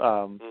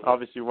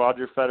 Obviously,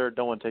 Roger Federer,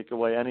 don't want to take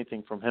away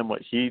anything from him,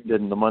 what he did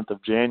in the month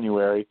of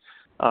January.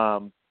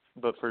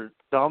 But for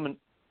David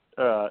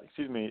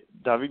Goffin,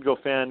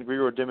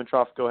 Grigor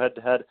Dimitrov go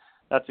head-to-head.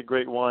 That's a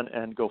great one,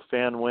 and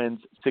Goffin wins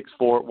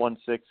 6-4,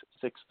 1-6,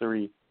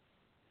 6-3.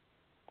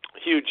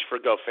 Huge for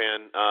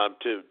Goffin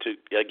to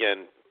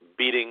again,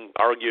 beating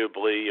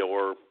arguably,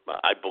 or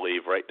I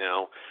believe right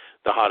now,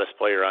 the hottest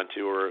player on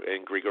tour,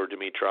 and Grigor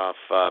Dimitrov.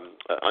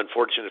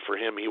 Unfortunate for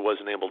him, he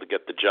wasn't able to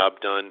get the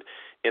job done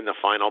in the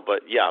final.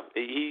 But yeah,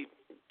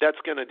 that's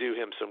going to do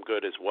him some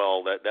good as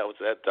well. That was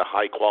a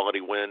high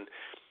quality win.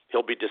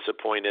 He'll be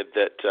disappointed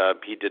that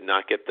he did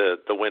not get the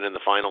win in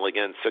the final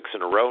again, 6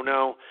 in a row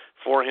now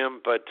for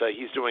him. But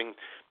he's doing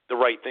the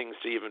right things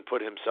to even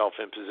put himself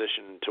in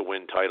position to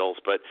win titles.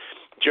 But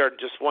Jared,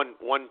 just one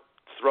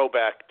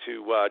throwback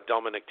to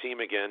Dominic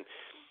Thiem again.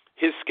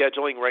 His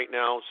scheduling right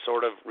now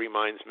sort of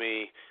reminds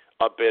me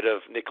a bit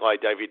of Nikolai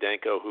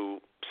Davydenko, who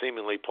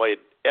seemingly played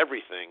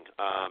everything.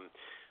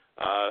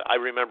 I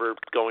remember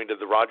going to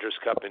the Rogers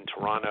Cup in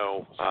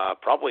Toronto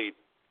probably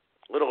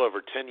a little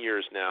over 10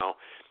 years now.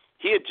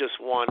 He had just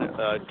won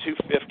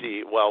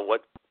 250. Well,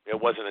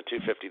 it wasn't a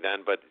 250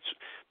 then, but it's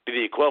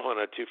the equivalent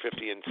of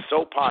 250 in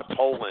Sopot,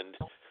 Poland,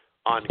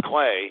 on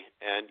clay.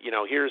 And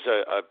here's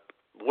a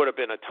would have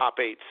been a top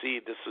 8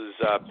 seed. This is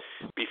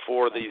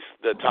before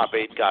the top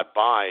 8 got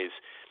buys.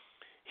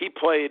 He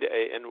played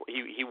and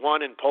he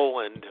won in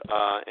Poland,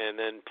 and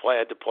then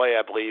had to play,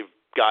 I believe,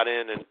 got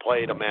in and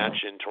played a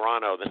match in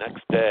Toronto the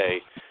next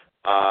day,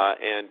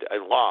 and I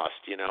lost.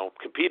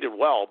 Competed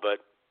well, but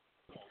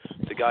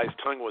the guy's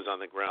tongue was on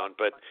the ground.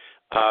 But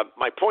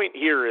my point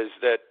here is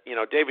that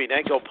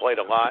Davydenko played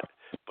a lot,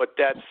 but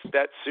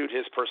that suited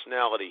his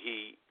personality.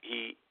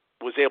 He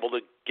was able to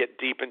get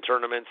deep in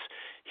tournaments.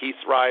 He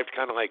thrived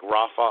kind of like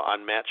Rafa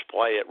on match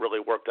play. It really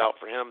worked out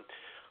for him.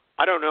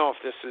 I don't know if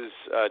this is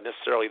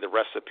necessarily the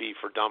recipe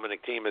for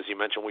Dominic Thiem. As you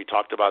mentioned, we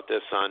talked about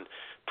this on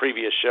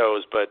previous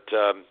shows, but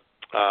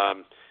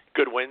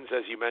good wins,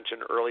 as you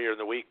mentioned earlier in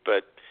the week.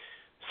 But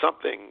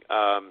something,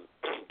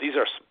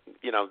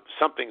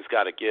 something's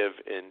got to give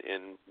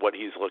in what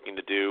he's looking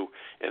to do.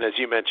 And as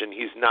you mentioned,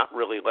 he's not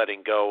really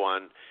letting go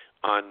on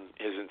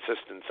his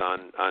insistence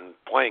on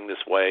playing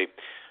this way.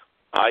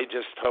 I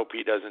just hope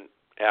he doesn't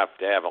have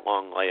to have a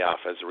long layoff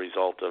as a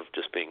result of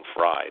just being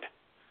fried.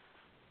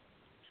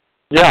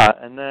 Yeah,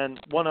 and then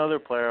one other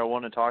player I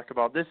want to talk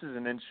about. This is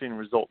an interesting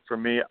result for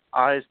me.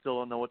 I still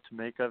don't know what to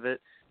make of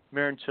it.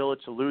 Marin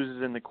Cilic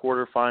loses in the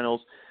quarterfinals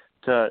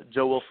to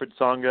Jo-Wilfried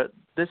Tsonga.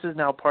 This is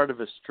now part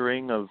of a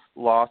string of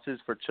losses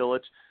for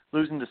Cilic.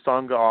 Losing to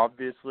Tsonga,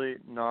 obviously,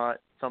 not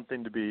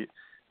something to be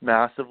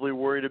massively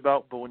worried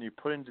about, but when you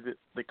put into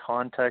the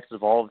context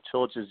of all of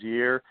Cilic's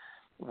year,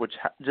 which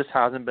just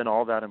hasn't been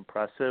all that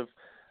impressive,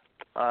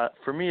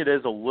 for me it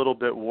is a little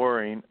bit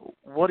worrying.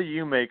 What do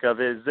you make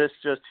of it? Is this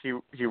just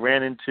he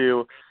ran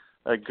into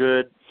a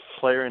good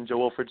player in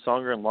Jo-Wilfried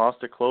Tsonga and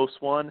lost a close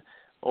one,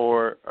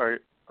 or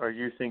are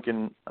you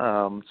thinking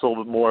it's a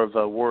little bit more of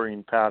a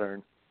worrying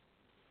pattern?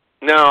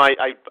 No,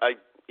 I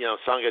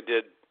Tsonga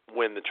did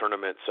win the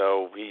tournament,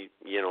 so he,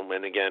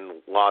 and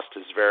again lost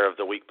his Zverev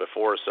the week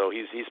before, so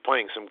he's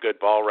playing some good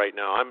ball right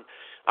now.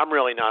 I'm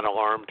really not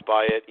alarmed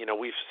by it.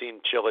 We've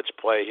seen Cilic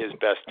play his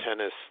best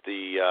tennis,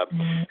 the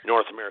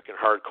North American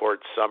hardcourt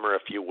summer,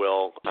 if you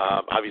will.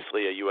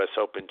 Obviously a U.S.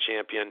 Open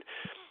champion.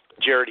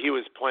 Jared, he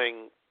was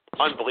playing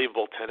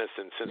unbelievable tennis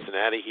in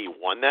Cincinnati. He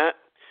won that.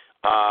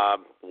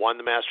 Won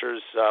the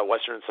Masters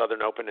Western and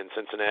Southern Open in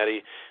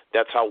Cincinnati.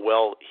 That's how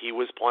well he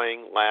was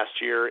playing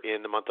last year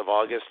in the month of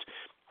August.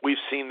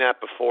 We've seen that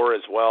before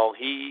as well.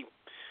 He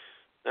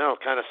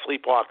kind of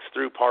sleepwalks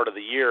through part of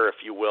the year, if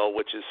you will,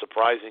 which is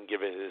surprising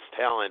given his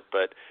talent,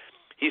 but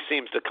he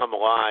seems to come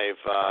alive,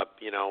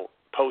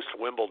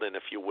 post-Wimbledon,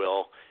 if you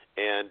will,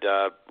 and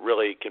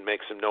really can make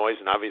some noise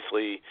and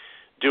obviously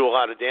do a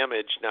lot of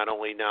damage, not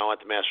only now at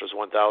the Masters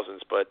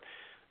 1000s, but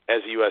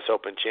as a U.S.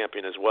 Open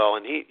champion as well.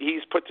 And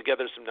he's put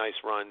together some nice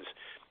runs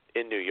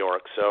in New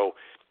York. So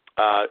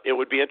it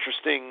would be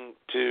interesting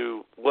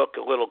to look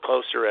a little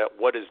closer at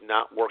what is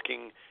not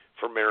working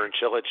for Marin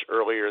Cilic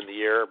earlier in the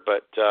year,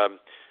 but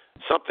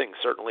something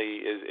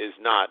certainly is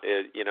not.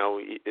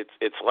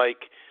 It's like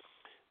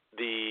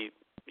the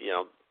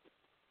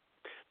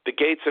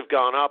gates have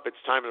gone up. It's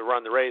time to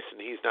run the race,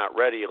 and he's not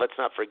ready. Let's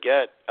not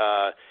forget,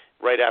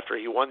 right after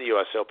he won the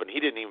U.S. Open, he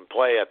didn't even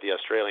play at the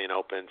Australian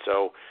Open,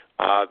 so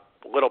a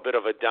little bit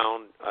of a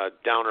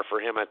downer for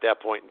him at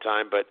that point in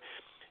time. But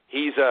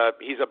he's a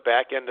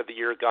back end of the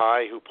year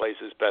guy who plays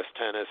his best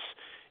tennis,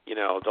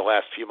 the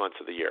last few months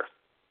of the year.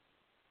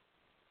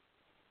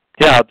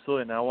 Yeah,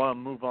 absolutely. Now I want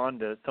to move on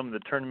to some of the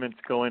tournaments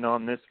going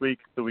on this week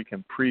so we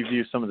can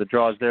preview some of the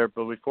draws there.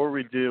 But before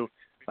we do,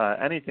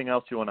 anything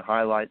else you want to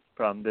highlight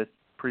from this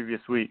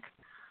previous week?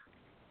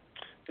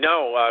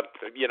 No,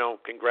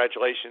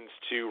 congratulations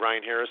to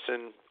Ryan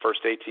Harrison,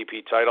 first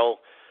ATP title.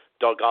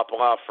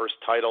 Dolgopolov, first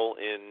title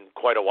in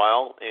quite a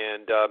while.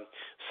 And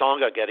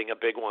Tsonga getting a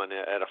big one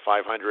at a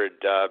 500.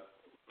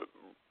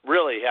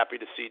 Really happy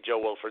to see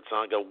Jo-Wilfried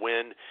Tsonga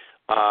win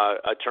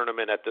a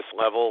tournament at this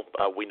level.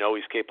 We know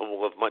he's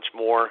capable of much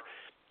more.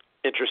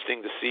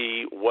 Interesting to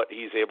see what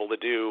he's able to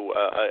do.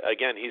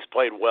 Again, he's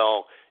played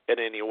well at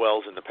Indian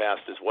Wells in the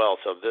past as well.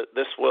 So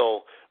this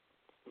will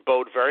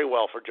bode very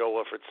well for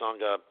Jo-Wilfried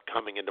Tsonga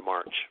coming into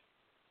March.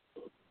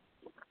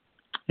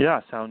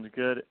 Yeah, sounds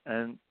good.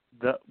 And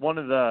one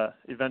of the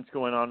events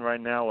going on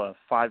right now,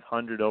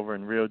 500 over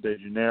in Rio de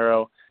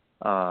Janeiro.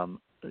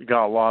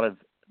 got a lot of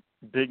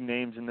big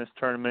names in this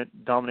tournament.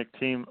 Dominic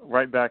Thiem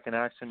right back in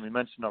action. We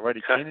mentioned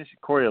already Kei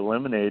Nishikori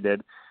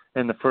eliminated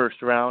in the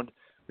first round.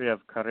 We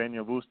have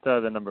Carreño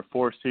Busta, the number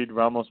 4 seed,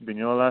 Ramos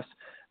Viñolas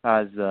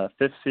as the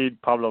 5th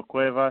seed, Pablo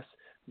Cuevas,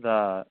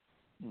 the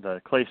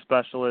clay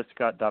specialist,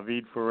 got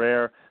David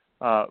Ferrer,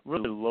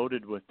 really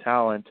loaded with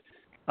talent,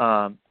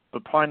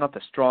 but probably not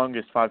the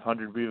strongest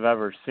 500 we've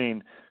ever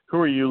seen. Who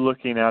are you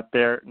looking at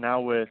there? Now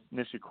with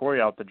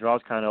Nishikori out, the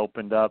draw's kind of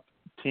opened up.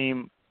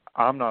 Team,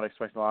 I'm not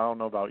expecting, I don't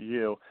know about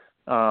you.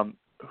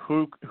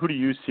 Who do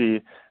you see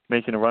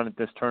making a run at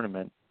this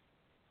tournament?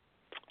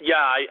 Yeah,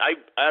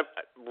 I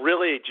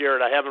really,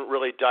 Jared, I haven't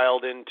really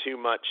dialed in too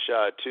much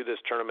to this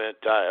tournament.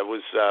 I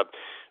was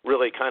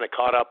really kind of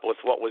caught up with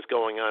what was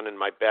going on in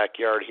my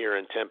backyard here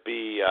in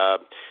Tempe,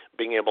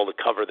 being able to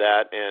cover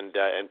that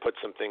and put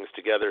some things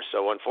together.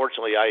 So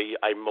unfortunately,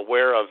 I'm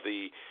aware of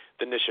the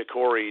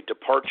Nishikori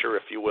departure,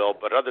 if you will,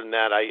 but other than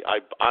that, I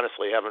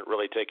honestly haven't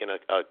really taken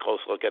a close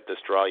look at this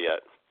draw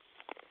yet.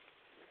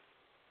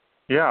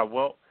 Yeah,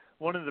 well,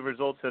 one of the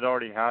results that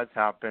already has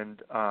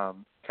happened,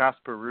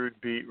 Casper Ruud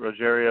beat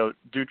Rogerio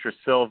Dutra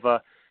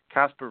Silva.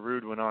 Casper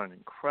Ruud went on an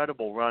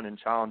incredible run in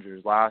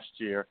Challengers last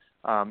year.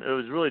 It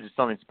was really just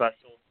something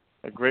special,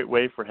 a great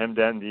way for him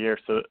to end the year.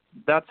 So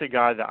that's a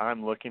guy that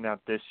I'm looking at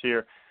this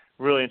year.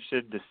 Really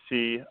interested to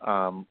see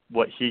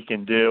what he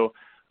can do.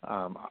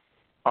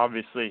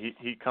 Obviously,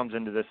 he comes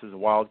into this as a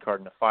wild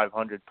card in the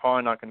 500.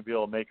 Probably not going to be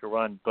able to make a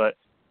run, but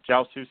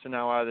João Sousa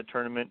now out of the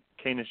tournament,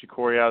 Kei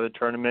Nishikori out of the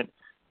tournament.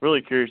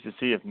 Really curious to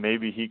see if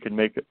maybe he could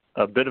make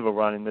a bit of a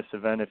run in this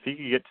event. If he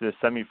could get to the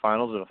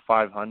semifinals of a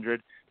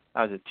 500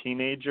 as a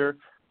teenager,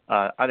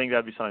 I think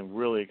that'd be something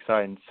really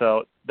exciting.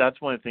 So that's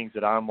one of the things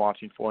that I'm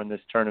watching for in this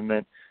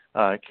tournament.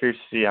 Curious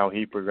to see how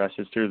he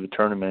progresses through the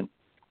tournament.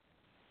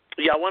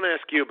 Yeah, I want to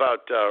ask you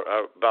about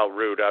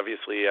Ruud.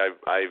 Obviously,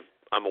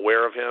 I'm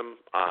aware of him.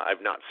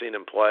 I've not seen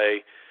him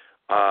play.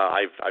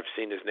 I've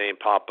seen his name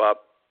pop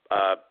up.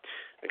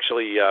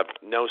 Actually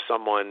know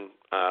someone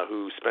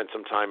who spent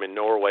some time in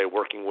Norway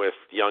working with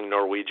young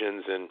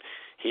Norwegians, and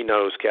he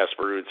knows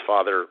Casper Ruud's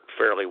father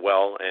fairly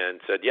well,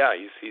 and said, yeah,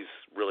 he's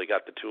really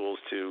got the tools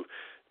to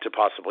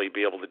possibly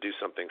be able to do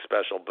something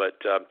special. But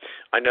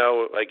I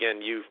know,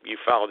 again, you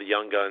follow the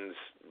young guns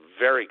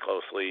very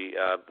closely.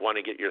 Want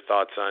to get your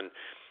thoughts on,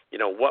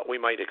 what we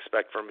might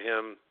expect from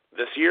him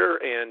this year,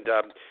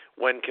 and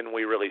when can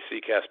we really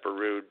see Casper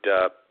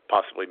Ruud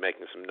possibly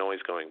making some noise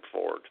going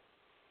forward?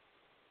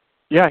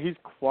 Yeah, he's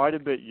quite a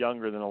bit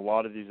younger than a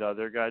lot of these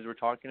other guys we're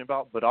talking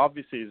about, but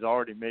obviously he's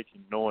already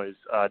making noise.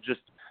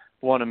 Just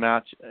won a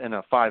match in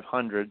a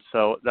 500,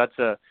 so that's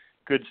a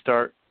good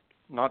start.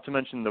 Not to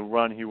mention the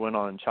run he went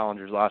on in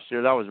Challengers last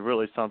year. That was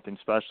really something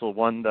special.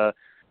 Won the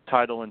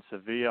title in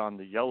Sevilla on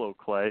the yellow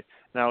clay.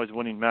 Now he's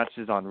winning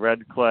matches on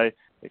red clay.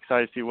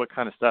 Excited to see what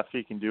kind of stuff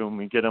he can do when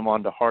we get him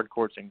onto hard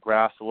courts and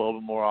grass a little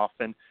bit more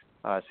often,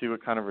 see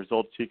what kind of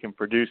results he can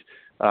produce.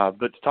 But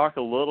to talk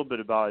a little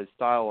bit about his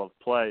style of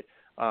play,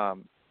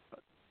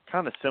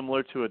 kind of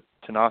similar to a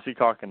Thanasi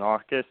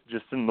Kokkinakis,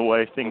 just in the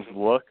way things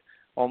look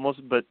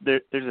almost, but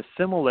there's a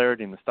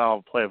similarity in the style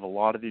of play of a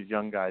lot of these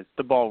young guys.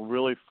 The ball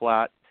really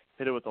flat,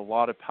 hit it with a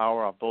lot of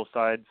power off both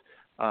sides.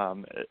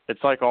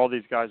 It's like all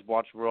these guys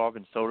watched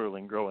Robin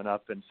Soderling growing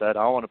up and said,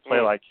 I want to play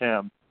like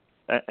him.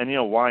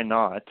 And why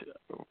not?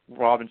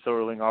 Robin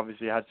Soderling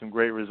obviously had some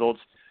great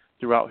results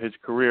throughout his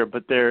career,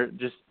 but they're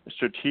just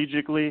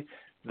strategically,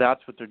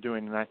 that's what they're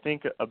doing. And I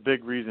think a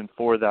big reason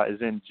for that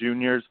is in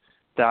juniors,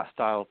 that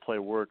style of play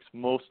works.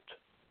 Most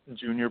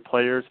junior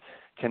players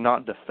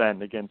cannot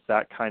defend against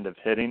that kind of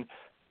hitting.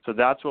 So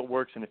that's what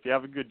works. And if you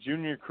have a good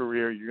junior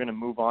career, you're going to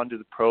move on to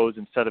the pros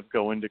instead of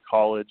going to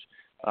college.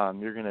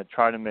 You're going to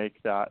try to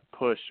make that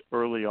push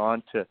early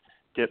on to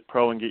get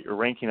pro and get your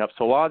ranking up.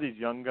 So a lot of these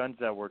young guns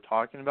that we're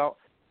talking about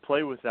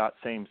play with that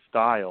same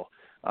style.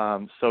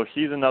 So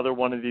he's another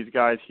one of these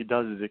guys. He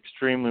does it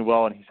extremely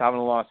well, and he's having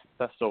a lot of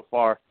success so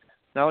far.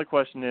 Now the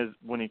question is,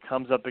 when he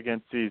comes up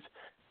against these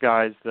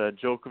guys, the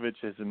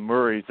Djokovic's and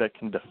Murrays that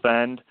can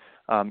defend,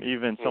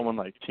 even someone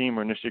like Thiem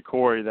or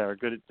Nishikori that are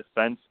good at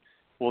defense,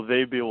 will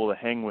they be able to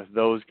hang with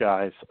those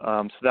guys?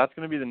 So that's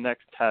going to be the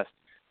next test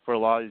for a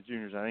lot of these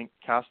juniors. I think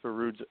Casper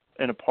Ruud's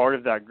in a part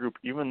of that group,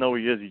 even though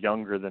he is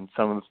younger than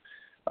some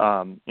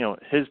of,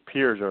 his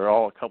peers are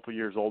all a couple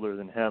years older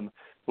than him,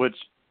 which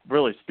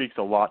really speaks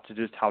a lot to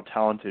just how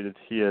talented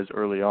he is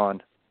early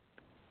on.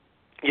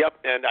 Yep,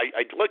 and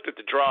I looked at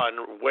the draw,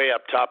 and way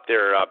up top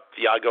there,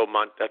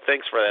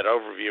 thanks for that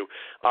overview.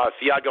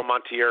 Thiago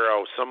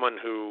Monteiro, someone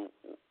who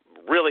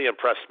really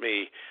impressed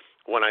me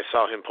when I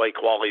saw him play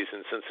qualies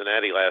in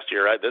Cincinnati last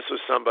year. This was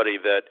somebody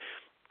that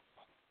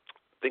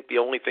I think the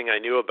only thing I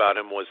knew about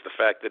him was the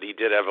fact that he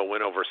did have a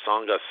win over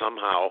Tsonga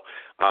somehow,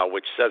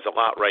 which says a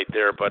lot right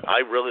there. But I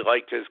really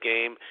liked his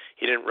game.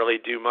 He didn't really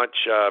do much,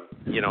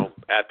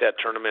 at that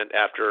tournament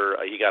after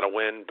he got a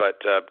win,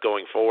 but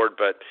going forward.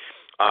 But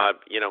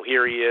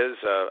here he is,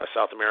 a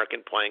South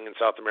American playing in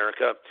South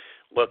America.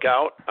 Look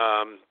out,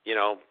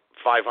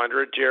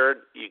 500, Jared.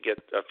 You get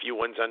a few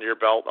wins under your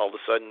belt. All of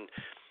a sudden,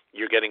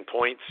 you're getting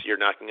points. You're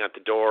knocking at the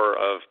door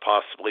of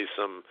possibly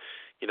some,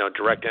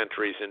 direct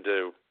entries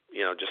into,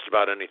 just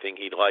about anything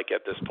he'd like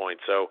at this point.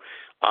 So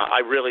I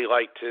really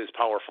liked his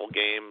powerful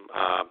game.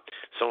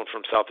 Someone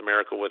from South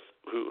America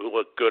who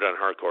looked good on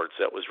hard courts.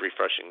 That was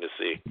refreshing to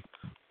see.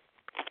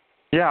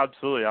 Yeah,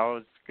 absolutely. I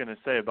was going to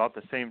say about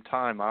the same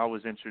time I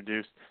was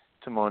introduced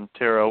to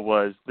Montero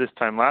was this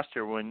time last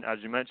year when, as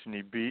you mentioned,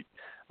 he beat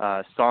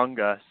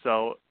Tsonga.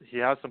 So he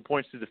has some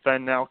points to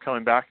defend now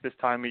coming back this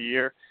time of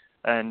year.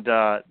 And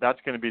that's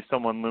going to be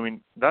someone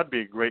looming. That'd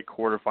be a great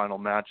quarterfinal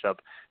matchup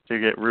to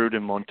get Ruud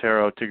and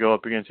Montero to go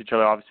up against each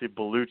other. Obviously,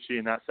 Bellucci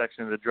in that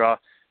section of the draw,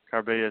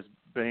 Carballes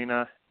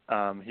Baena,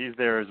 he's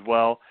there as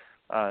well.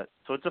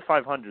 So it's a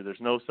 500. There's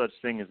no such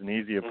thing as an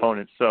easy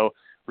opponent. So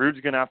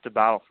Ruud's going to have to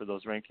battle for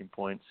those ranking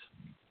points.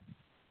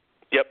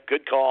 Yep,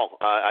 good call.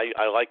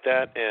 I like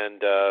that,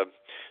 and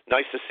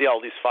nice to see all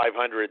these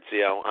 500s,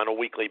 on a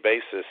weekly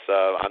basis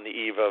on the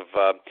eve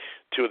of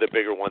two of the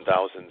bigger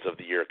 1000s of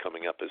the year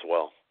coming up as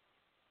well.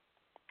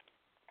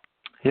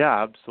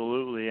 Yeah,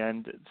 absolutely,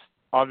 and it's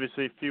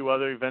obviously a few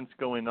other events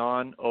going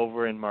on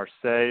over in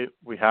Marseille.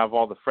 We have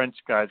all the French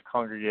guys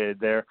congregated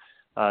there,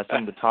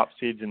 some of the top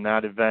seeds in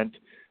that event.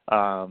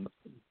 Gaël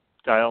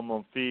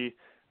Monfils,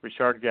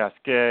 Richard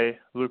Gasquet,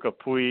 Luca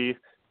Pouille,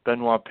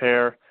 Benoit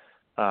Paire.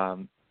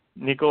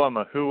 Nicolas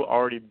Mahut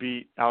already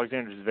beat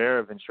Alexander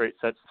Zverev in straight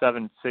sets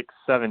 7-6,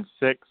 7-6.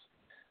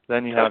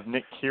 Then you have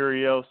Nick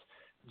Kyrgios,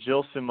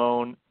 Gilles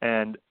Simon,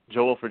 and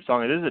Jo-Wilfried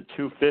Tsonga. It is at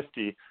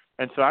 250.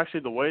 And so actually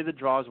the way the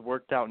draw's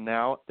worked out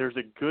now, there's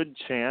a good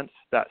chance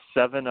that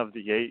 7 of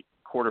the 8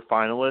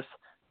 quarterfinalists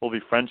will be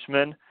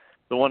Frenchmen.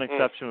 The one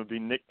exception would be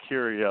Nick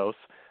Kyrgios.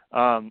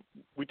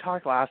 We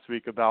talked last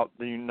week about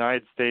the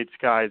United States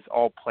guys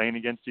all playing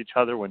against each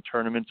other when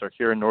tournaments are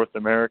here in North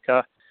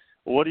America.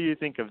 What do you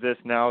think of this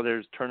now?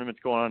 There's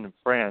tournaments going on in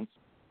France,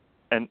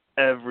 and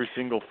every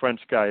single French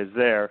guy is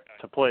there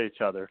to play each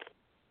other.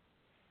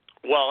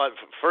 Well,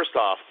 first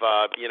off,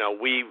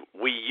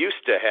 we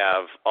used to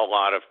have a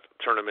lot of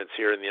tournaments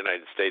here in the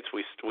United States.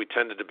 We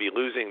tended to be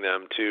losing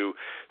them to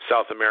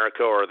South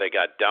America, or they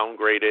got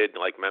downgraded,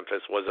 like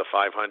Memphis was a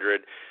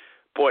 500.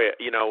 Boy,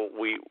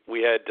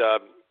 we had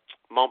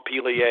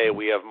Montpellier,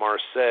 we have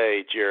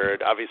Marseille,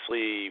 Jared.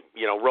 Obviously,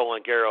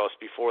 Roland Garros.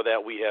 Before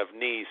that, we have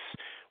Nice.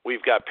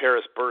 We've got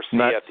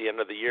Paris-Bercy at the end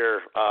of the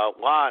year. A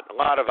lot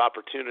of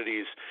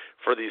opportunities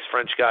for these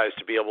French guys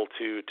to be able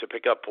to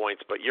pick up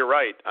points. But you're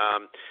right.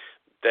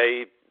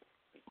 A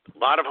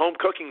lot of home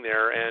cooking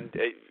there, and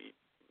a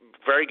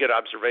very good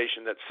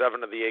observation that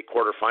 7 of the 8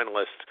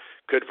 quarterfinalists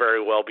could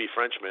very well be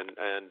Frenchmen.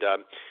 And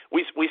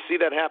we see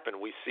that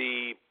happen. We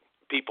see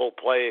people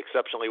play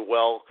exceptionally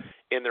well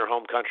in their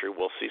home country.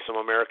 We'll see some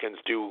Americans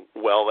do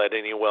well at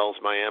Indian Wells,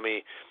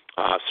 Miami,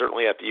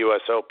 certainly at the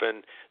U.S.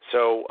 Open.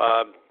 So,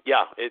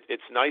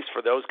 it's nice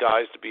for those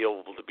guys to be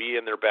able to be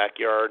in their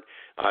backyard.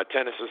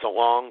 Tennis is a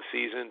long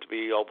season to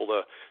be able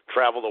to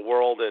travel the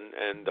world,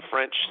 and the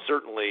French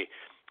certainly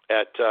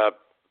at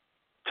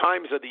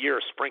times of the year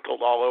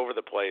sprinkled all over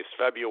the place.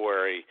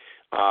 February,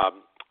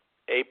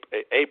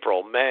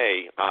 April,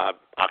 May,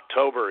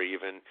 October,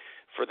 even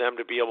for them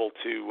to be able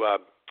to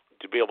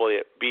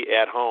be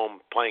at home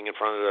playing in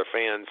front of their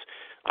fans.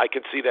 I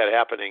can see that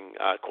happening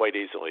quite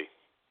easily.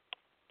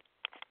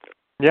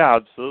 Yeah,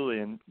 absolutely.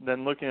 And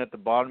then looking at the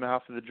bottom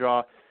half of the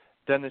draw,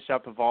 Denis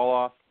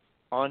Shapovalov,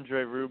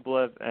 Andrei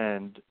Rublev,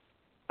 and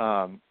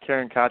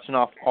Karen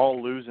Khachanov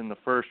all lose in the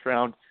first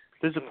round.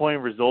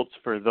 Disappointing results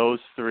for those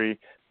 3.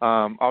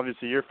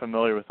 Obviously, you're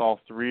familiar with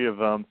all 3 of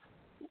them.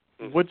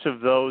 Which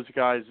of those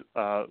guys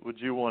would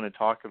you want to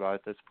talk about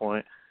at this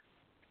point?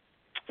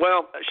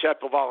 Well,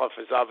 Shapovalov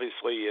is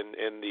obviously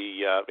in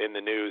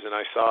the news, and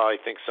I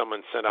think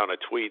someone sent out a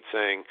tweet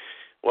saying,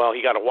 well,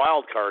 he got a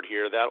wild card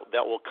here.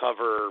 That will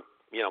cover,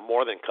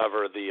 more than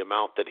cover the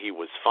amount that he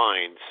was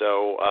fined.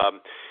 So,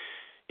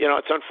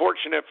 it's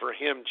unfortunate for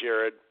him,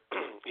 Jared.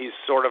 He's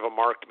sort of a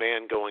marked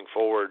man going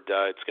forward.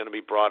 It's going to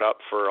be brought up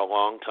for a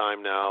long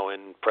time now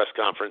in press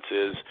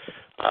conferences,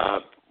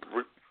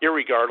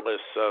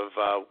 irregardless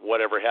of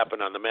whatever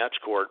happened on the match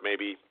court,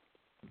 maybe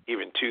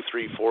even 2,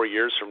 3, 4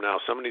 years from now,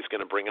 somebody's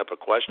going to bring up a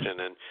question,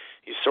 and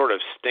he's sort of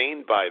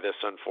stained by this,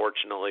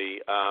 unfortunately.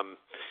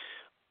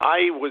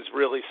 I was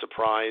really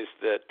surprised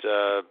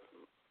that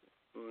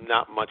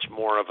not much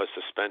more of a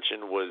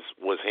suspension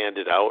was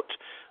handed out,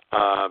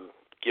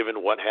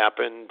 given what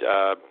happened,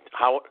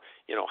 how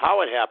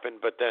it happened,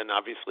 but then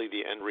obviously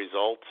the end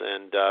result.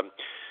 And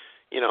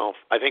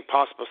I think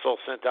Pospisil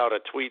sent out a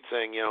tweet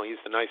saying,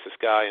 he's the nicest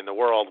guy in the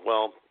world.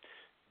 Well,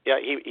 yeah,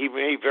 he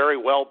may very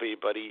well be,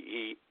 but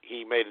he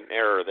made an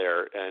error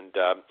there, and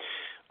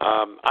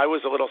I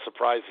was a little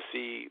surprised to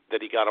see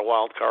that he got a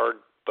wild card,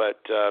 but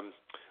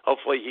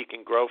hopefully he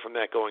can grow from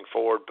that going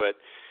forward. But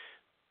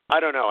I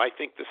don't know. I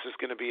think this is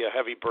going to be a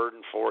heavy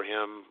burden for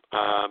him,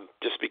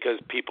 just because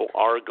people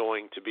are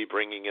going to be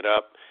bringing it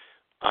up.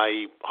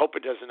 I hope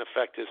it doesn't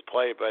affect his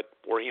play, but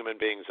we're human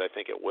beings. I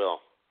think it will.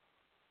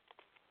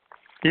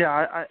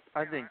 Yeah,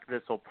 I think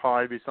this will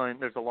probably be something.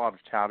 There's a lot of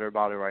chatter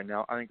about it right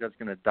now. I think that's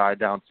going to die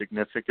down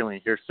significantly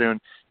here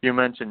soon. You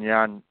mentioned,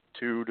 in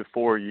 2 to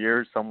 4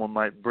 years, someone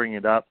might bring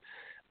it up,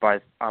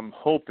 but I'm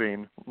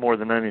hoping more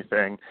than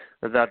anything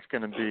that that's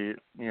going to be,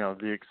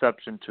 the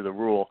exception to the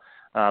rule.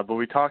 But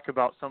we talk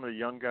about some of the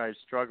young guys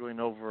struggling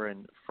over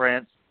in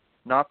France.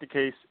 Not the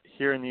case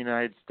here in the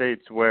United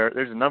States, where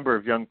there's a number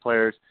of young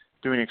players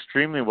doing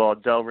extremely well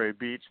at Delray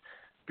Beach.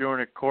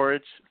 Bjorn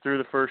Koric through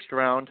the first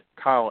round,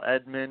 Kyle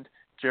Edmund,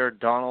 Jared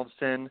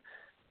Donaldson,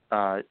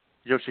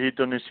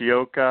 Yoshihito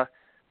Nishioka,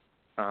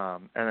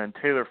 and then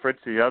Taylor Fritz,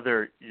 the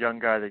other young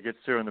guy that gets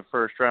through in the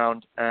first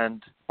round.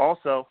 And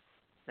also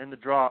in the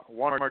draw,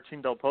 Juan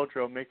Martín Del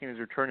Potro making his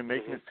return and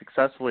making it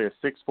successfully, a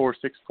 6-4,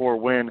 6-4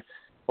 win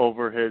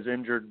over his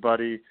injured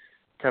buddy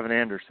Kevin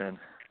Anderson.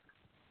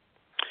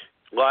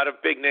 A lot of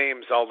big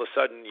names all of a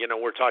sudden. You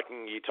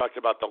talked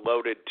about the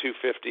loaded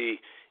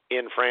 250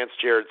 in France,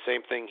 Jared.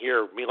 Same thing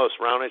here. Milos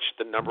Raonic,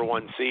 the number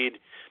 1 seed.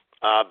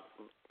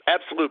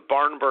 Absolute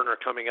barn burner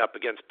coming up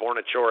against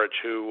Borna Coric,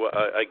 who,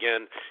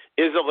 again,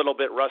 is a little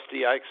bit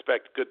rusty. I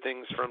expect good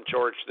things from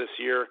Coric this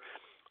year.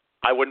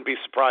 I wouldn't be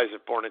surprised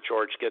if Borna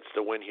Coric gets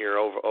the win here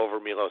over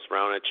Milos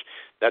Raonic.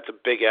 That's a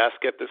big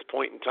ask at this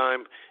point in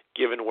time,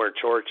 given where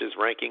Coric's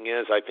ranking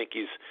is. I think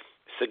he's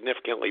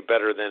significantly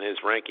better than his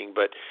ranking.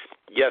 But,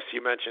 yes,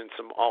 you mentioned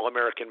some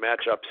All-American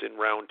matchups in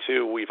round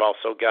 2. We've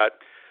also got,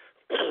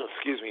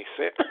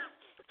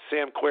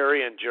 Sam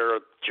Querrey and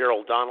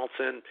Gerald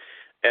Donaldson,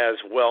 as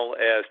well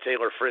as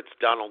Taylor Fritz,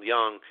 Donald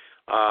Young.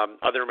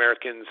 Other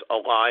Americans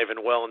alive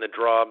and well in the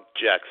draw,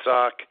 Jack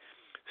Sock,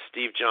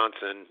 Steve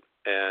Johnson,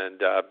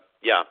 and,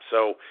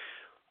 so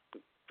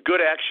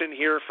good action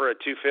here for a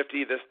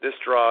 250. This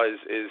draw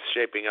is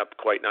shaping up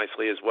quite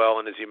nicely as well,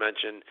 and as you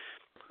mentioned,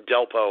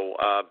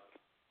 Delpo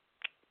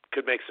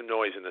could make some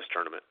noise in this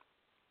tournament.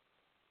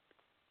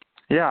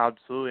 Yeah,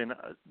 absolutely, and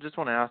I just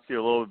want to ask you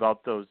a little bit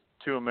about those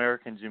 2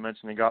 Americans you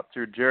mentioned that got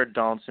through, Jared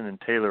Donaldson and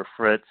Taylor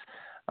Fritz.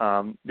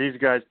 These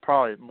guys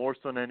probably more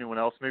so than anyone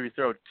else, maybe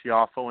throw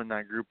Tiafoe in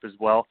that group as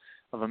well,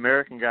 of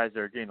American guys that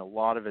are getting a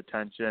lot of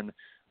attention.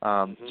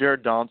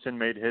 Jared Donaldson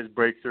made his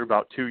breakthrough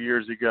about 2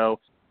 years ago.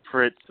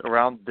 Fritz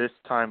around this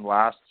time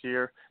last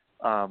year.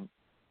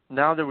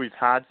 Now that we've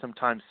had some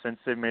time since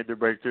they've made their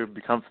breakthrough,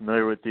 become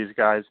familiar with these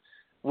guys,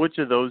 which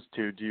of those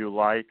 2 do you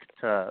like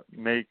to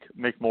make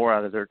more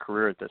out of their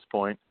career at this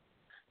point?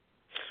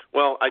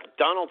 Well,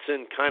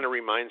 Donaldson kind of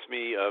reminds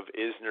me of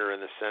Isner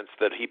in the sense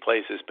that he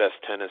plays his best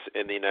tennis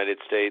in the United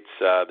States.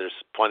 There's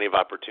plenty of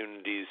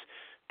opportunities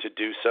to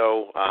do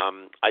so.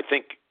 I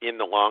think in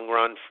the long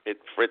run,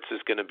 Fritz is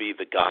going to be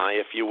the guy,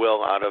 if you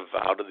will, out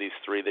of these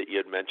 3 that you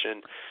had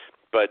mentioned.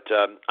 But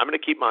I'm going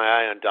to keep my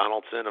eye on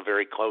Donaldson, a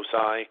very close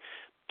eye.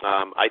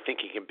 I think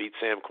he can beat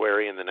Sam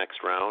Querrey in the next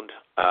round.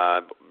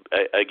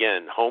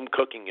 Again, home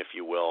cooking, if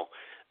you will.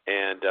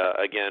 And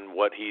again,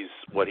 what he's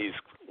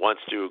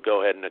wants to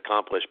go ahead and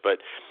accomplish. But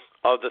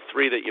of the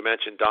 3 that you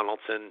mentioned,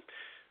 Donaldson,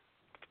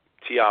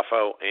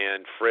 Tiafoe,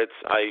 and Fritz,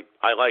 I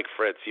like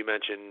Fritz. You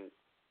mentioned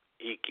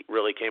he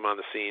really came on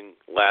the scene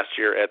last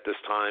year at this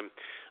time.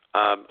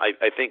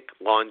 I think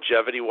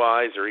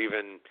longevity-wise or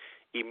even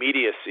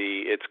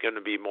immediacy, it's going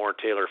to be more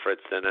Taylor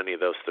Fritz than any of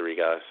those 3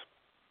 guys.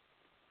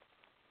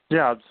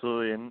 Yeah,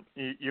 absolutely. And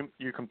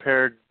you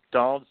compared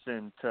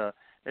Donaldson to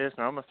Isner.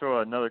 I'm going to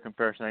throw another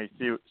comparison at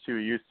you, see what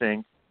you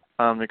think.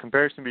 The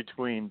comparison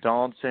between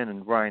Donaldson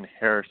and Ryan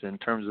Harrison in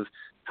terms of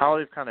how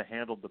they've kind of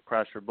handled the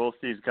pressure. Both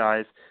these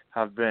guys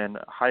have been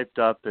hyped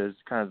up as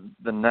kind of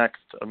the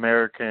next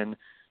American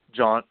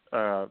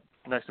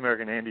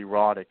Andy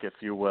Roddick, if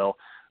you will.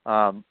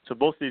 So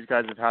both these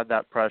guys have had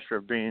that pressure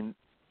of being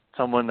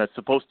someone that's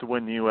supposed to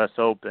win the U.S.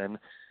 Open.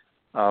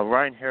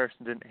 Ryan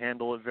Harrison didn't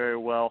handle it very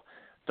well.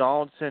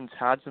 Donaldson's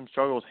had some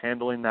struggles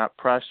handling that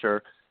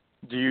pressure.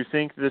 Do you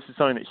think this is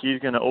something that he's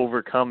going to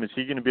overcome? Is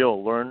he going to be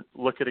able to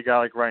look at a guy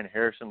like Ryan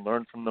Harrison,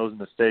 learn from those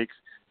mistakes,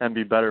 and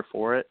be better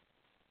for it?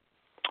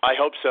 I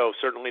hope so.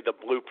 Certainly the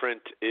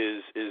blueprint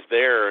is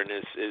there and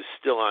is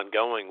still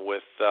ongoing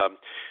with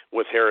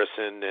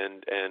Harrison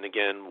and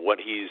again, what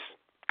he's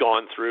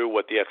gone through,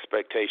 what the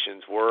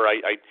expectations were.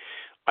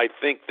 I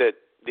think that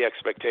the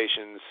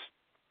expectations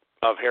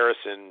of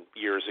Harrison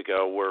years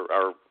ago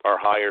are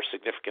higher,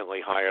 significantly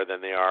higher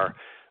than they are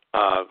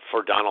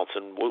for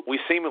Donaldson. We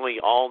seemingly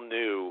all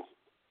knew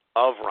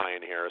of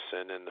Ryan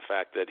Harrison and the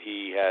fact that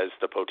he has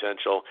the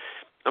potential.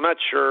 I'm not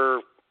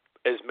sure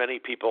as many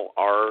people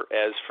are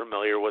as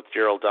familiar with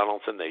Gerald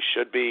Donaldson. They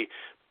should be,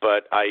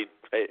 but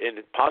and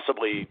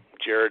possibly,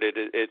 Jared,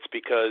 it's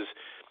because,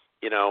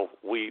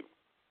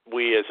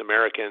 we as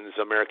Americans,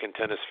 American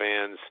tennis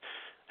fans,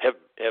 have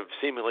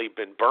seemingly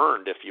been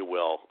burned, if you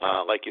will.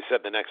 Like you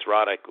said, the next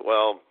Roddick,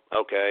 well,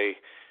 okay,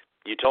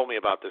 you told me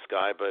about this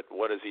guy, but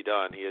what has he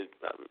done? He,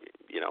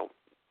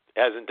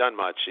 hasn't done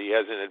much. He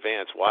hasn't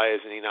advanced. Why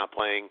isn't he not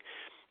playing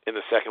in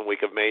the second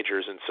week of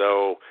majors? And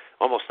so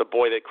almost the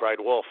boy that cried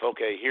wolf,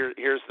 okay,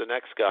 here's the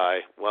next guy.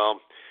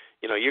 Well,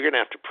 you're going to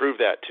have to prove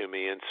that to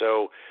me. And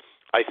so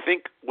I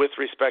think with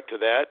respect to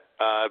that,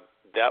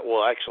 that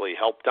will actually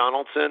help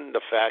Donaldson.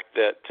 The fact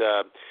that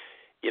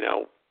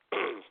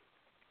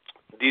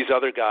these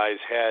other guys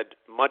had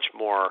much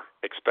more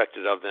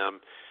expected of them.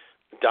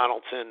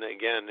 Donaldson,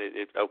 again,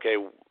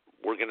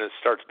 we're going to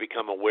start to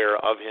become aware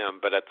of him,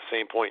 but at the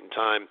same point in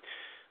time,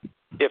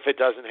 if it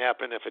doesn't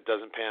happen, if it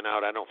doesn't pan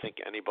out, I don't think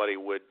anybody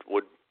would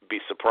be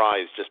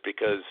surprised, just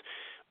because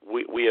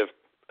we've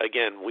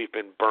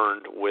been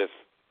burned with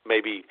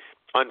maybe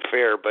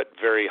unfair but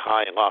very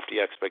high and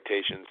lofty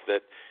expectations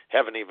that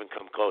haven't even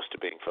come close to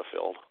being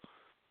fulfilled.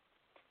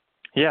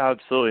 Yeah,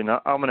 absolutely.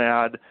 Now, I'm going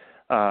to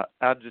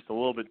add just a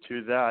little bit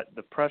to that.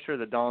 The pressure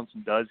that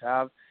Donaldson does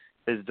have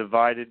is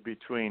divided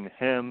between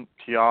him,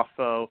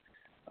 Tiafoe,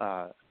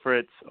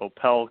 Fritz,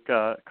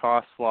 Opelka,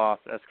 Kozlov,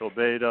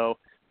 Escobedo,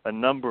 a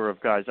number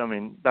of guys. I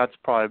mean, that's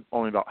probably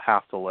only about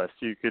half the list.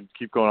 You could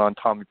keep going on,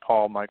 Tommy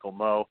Paul, Michael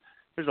Moe.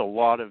 There's a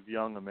lot of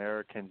young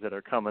Americans that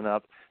are coming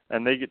up,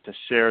 and they get to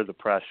share the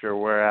pressure,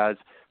 whereas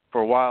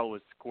for a while it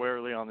was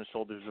squarely on the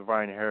shoulders of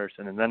Ryan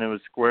Harrison, and then it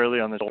was squarely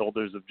on the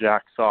shoulders of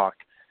Jack Sock.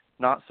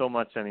 Not so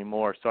much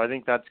anymore. So I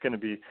think that's going to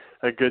be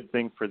a good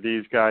thing for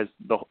these guys,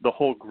 the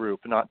whole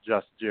group, not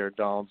just Jared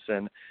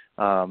Donaldson.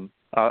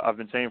 I've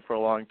been saying for a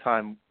long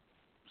time,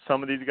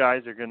 some of these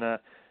guys are going to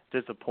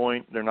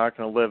disappoint. They're not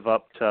going to live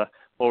up to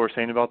what we're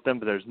saying about them,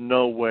 but there's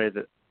no way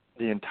that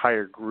the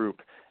entire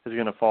group is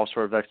going to fall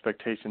short of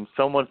expectations.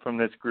 Someone from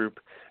this group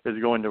is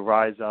going to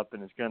rise up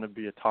and is going to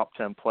be a top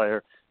 10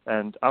 player,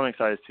 and I'm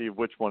excited to see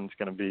which one it's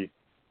going to be.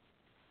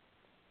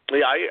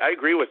 Yeah, I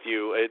agree with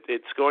you.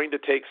 It's going to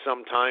take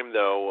some time,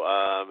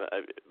 though,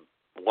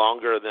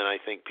 longer than I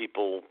think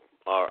people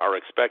are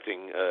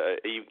expecting.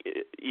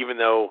 Even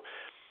though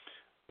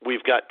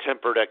we've got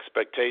tempered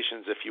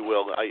expectations, if you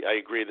will, I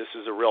agree. This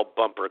is a real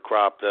bumper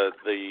crop.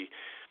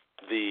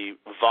 The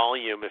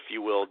volume, if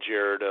you will,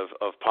 Jared,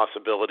 of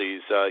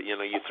possibilities.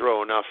 You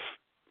throw enough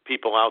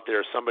people out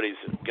there, somebody's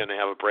going to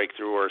have a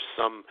breakthrough, or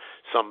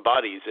some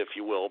bodies, if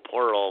you will,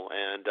 plural,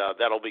 and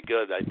that'll be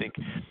good. I think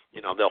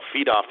they'll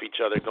feed off each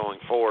other going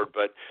forward.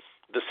 But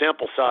the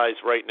sample size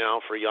right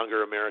now for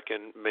younger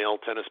American male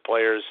tennis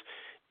players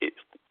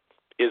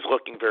is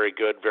looking very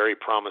good, very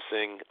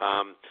promising.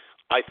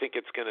 I think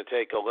it's going to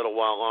take a little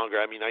while longer.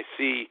 I mean, I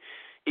see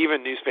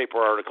even newspaper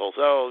articles,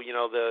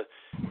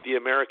 the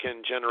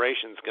American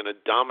generation's going to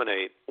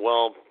dominate.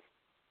 Well,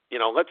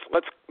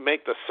 let's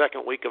make the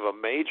second week of a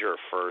major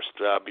first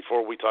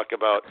before we talk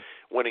about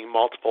winning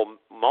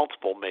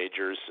multiple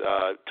majors,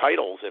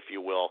 titles, if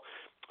you will.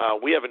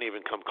 We haven't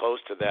even come close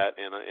to that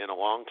in a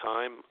long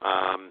time.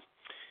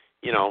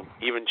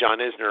 Even John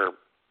Isner,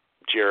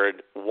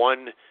 Jared,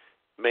 one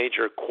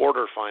major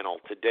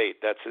quarterfinal to date.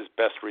 That's his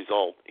best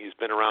result. He's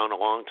been around a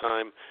long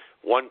time,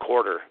 one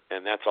quarter,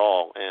 and that's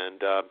all.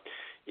 And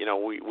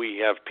we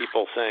have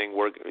people saying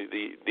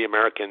the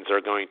Americans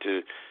are going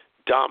to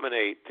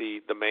dominate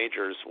the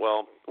majors.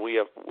 Well, we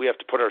have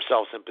to put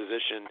ourselves in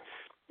position,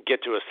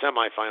 get to a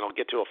semifinal,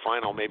 get to a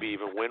final, maybe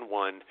even win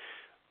one.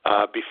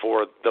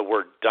 Before the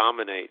word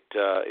dominate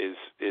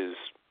is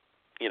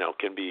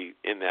can be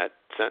in that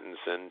sentence,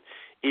 and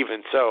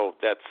even so,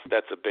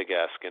 that's a big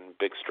ask and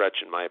big stretch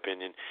in my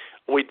opinion.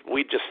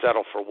 We just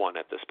settle for one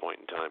at this point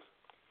in time.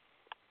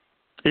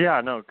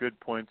 Yeah, no, good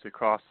points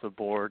across the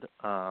board.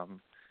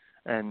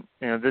 And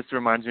this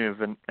reminds me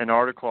of an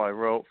article I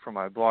wrote for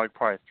my blog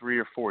probably 3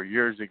 or 4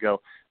 years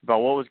ago about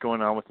what was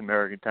going on with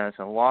American tennis,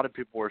 and a lot of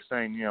people were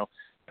saying,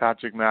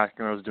 Patrick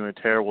McEnroe is doing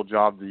a terrible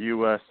job.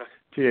 The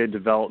USTA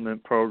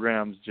development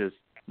program's just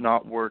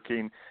not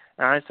working.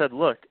 And I said,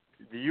 look,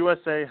 the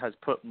USA has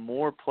put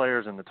more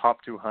players in the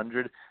top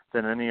 200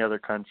 than any other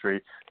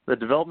country. The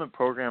development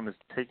program is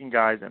taking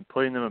guys and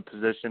putting them in a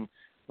position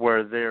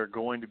where they're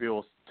going to be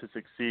able to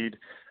succeed.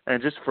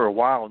 And just for a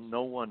while,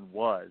 no one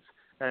was.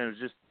 And it was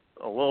just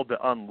a little bit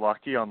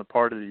unlucky on the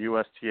part of the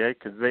USTA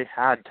because they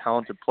had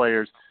talented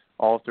players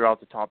all throughout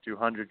the top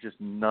 200, just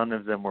none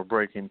of them were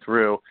breaking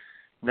through.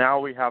 Now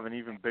we have an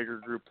even bigger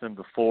group than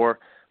before.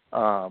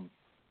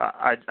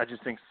 I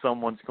just think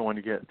someone's going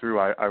to get through.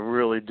 I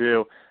really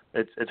do.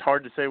 It's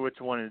hard to say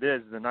which one it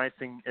is. The nice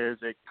thing is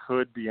it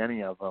could be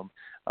any of them,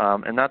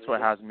 and that's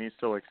what has me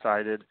so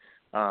excited.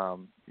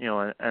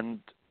 And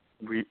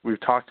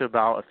we've talked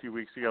about a few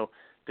weeks ago,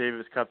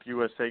 Davis Cup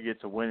USA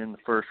gets a win in the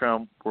first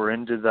round. We're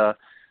into the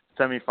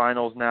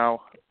semifinals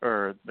now,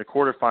 or the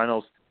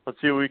quarterfinals.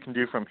 Let's see what we can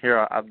do from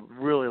here. I'd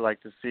really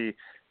like to see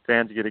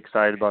fans get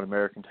excited about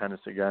American tennis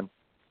again.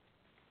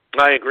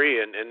 I agree,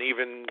 and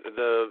even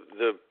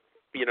the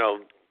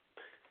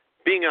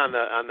being on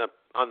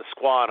the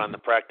squad, on the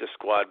practice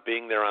squad,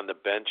 being there on the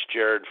bench,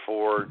 Jared,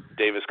 for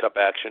Davis Cup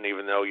action,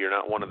 even though you're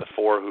not one of the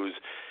four who's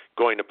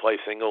going to play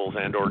singles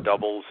and or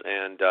doubles,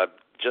 and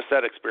just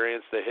that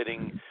experience, the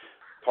hitting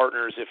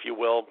partners, if you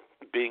will,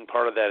 being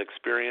part of that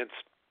experience,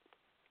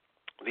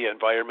 the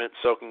environment,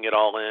 soaking it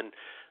all in.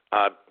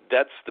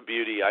 That's the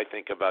beauty, I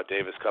think, about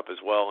Davis Cup as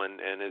well. And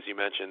as you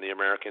mentioned, the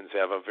Americans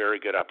have a very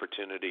good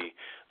opportunity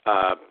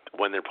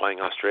when they're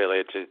playing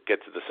Australia to get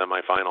to the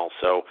semifinals.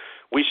 So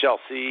we shall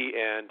see.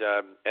 And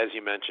as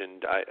you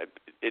mentioned,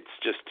 it's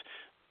just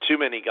too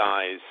many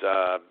guys.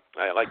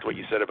 I liked what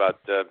you said about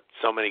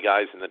so many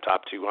guys in the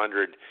top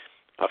 200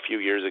 a few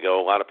years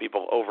ago. A lot of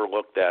people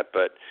overlooked that,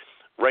 but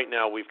right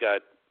now we've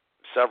got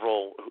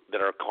several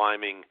that are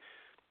climbing,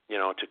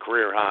 to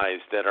career highs,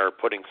 that are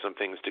putting some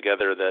things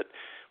together that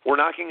we're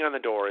knocking on the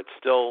door. It's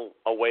still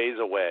a ways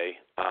away,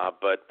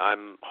 but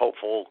I'm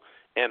hopeful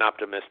and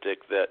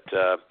optimistic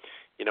that,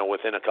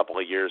 within a couple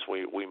of years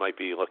we might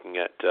be looking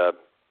at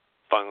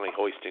finally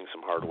hoisting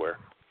some hardware.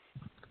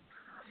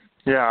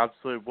 Yeah,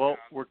 absolutely. Well,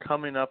 we're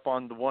coming up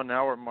on the 1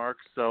 hour mark,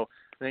 so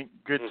I think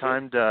good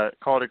time to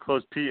call it a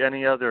close. Pete,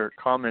 any other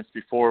comments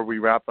before we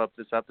wrap up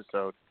this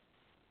episode?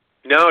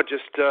 No,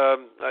 just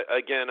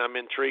again, I'm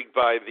intrigued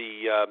by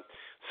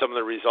some of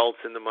the results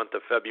in the month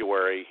of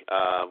February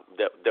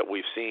that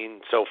we've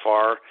seen so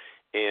far,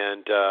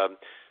 and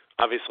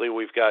obviously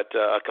we've got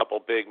a couple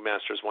big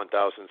Masters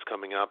 1000s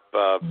coming up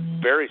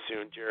very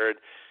soon, Jared.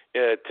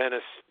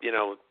 Tennis,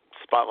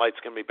 spotlight's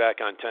going to be back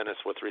on tennis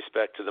with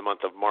respect to the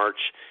month of March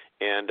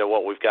and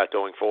what we've got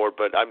going forward,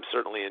 but I'm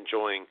certainly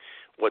enjoying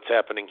what's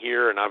happening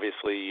here, and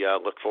obviously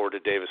look forward to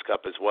Davis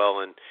Cup as well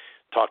and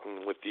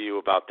talking with you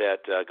about that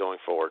going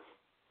forward.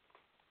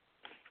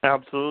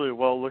 Absolutely.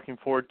 Well, looking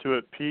forward to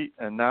it, Pete,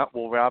 and that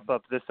will wrap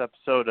up this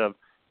episode of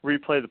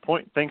Replay the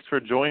Point. Thanks for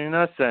joining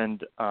us,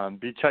 and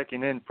be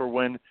checking in for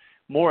when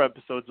more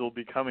episodes will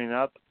be coming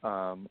up.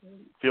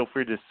 Feel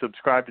free to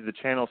subscribe to the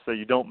channel so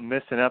you don't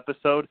miss an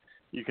episode.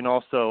 You can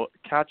also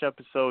catch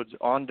episodes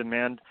on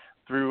demand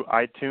through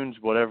iTunes,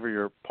 whatever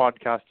your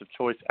podcast of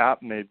choice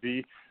app may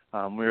be.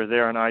 We are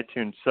there on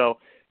iTunes. So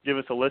give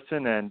us a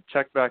listen and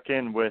check back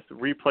in with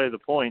Replay the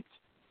Points.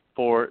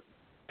 For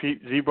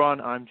Pete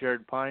Zebron, I'm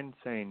Jared Pine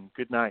saying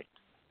good night.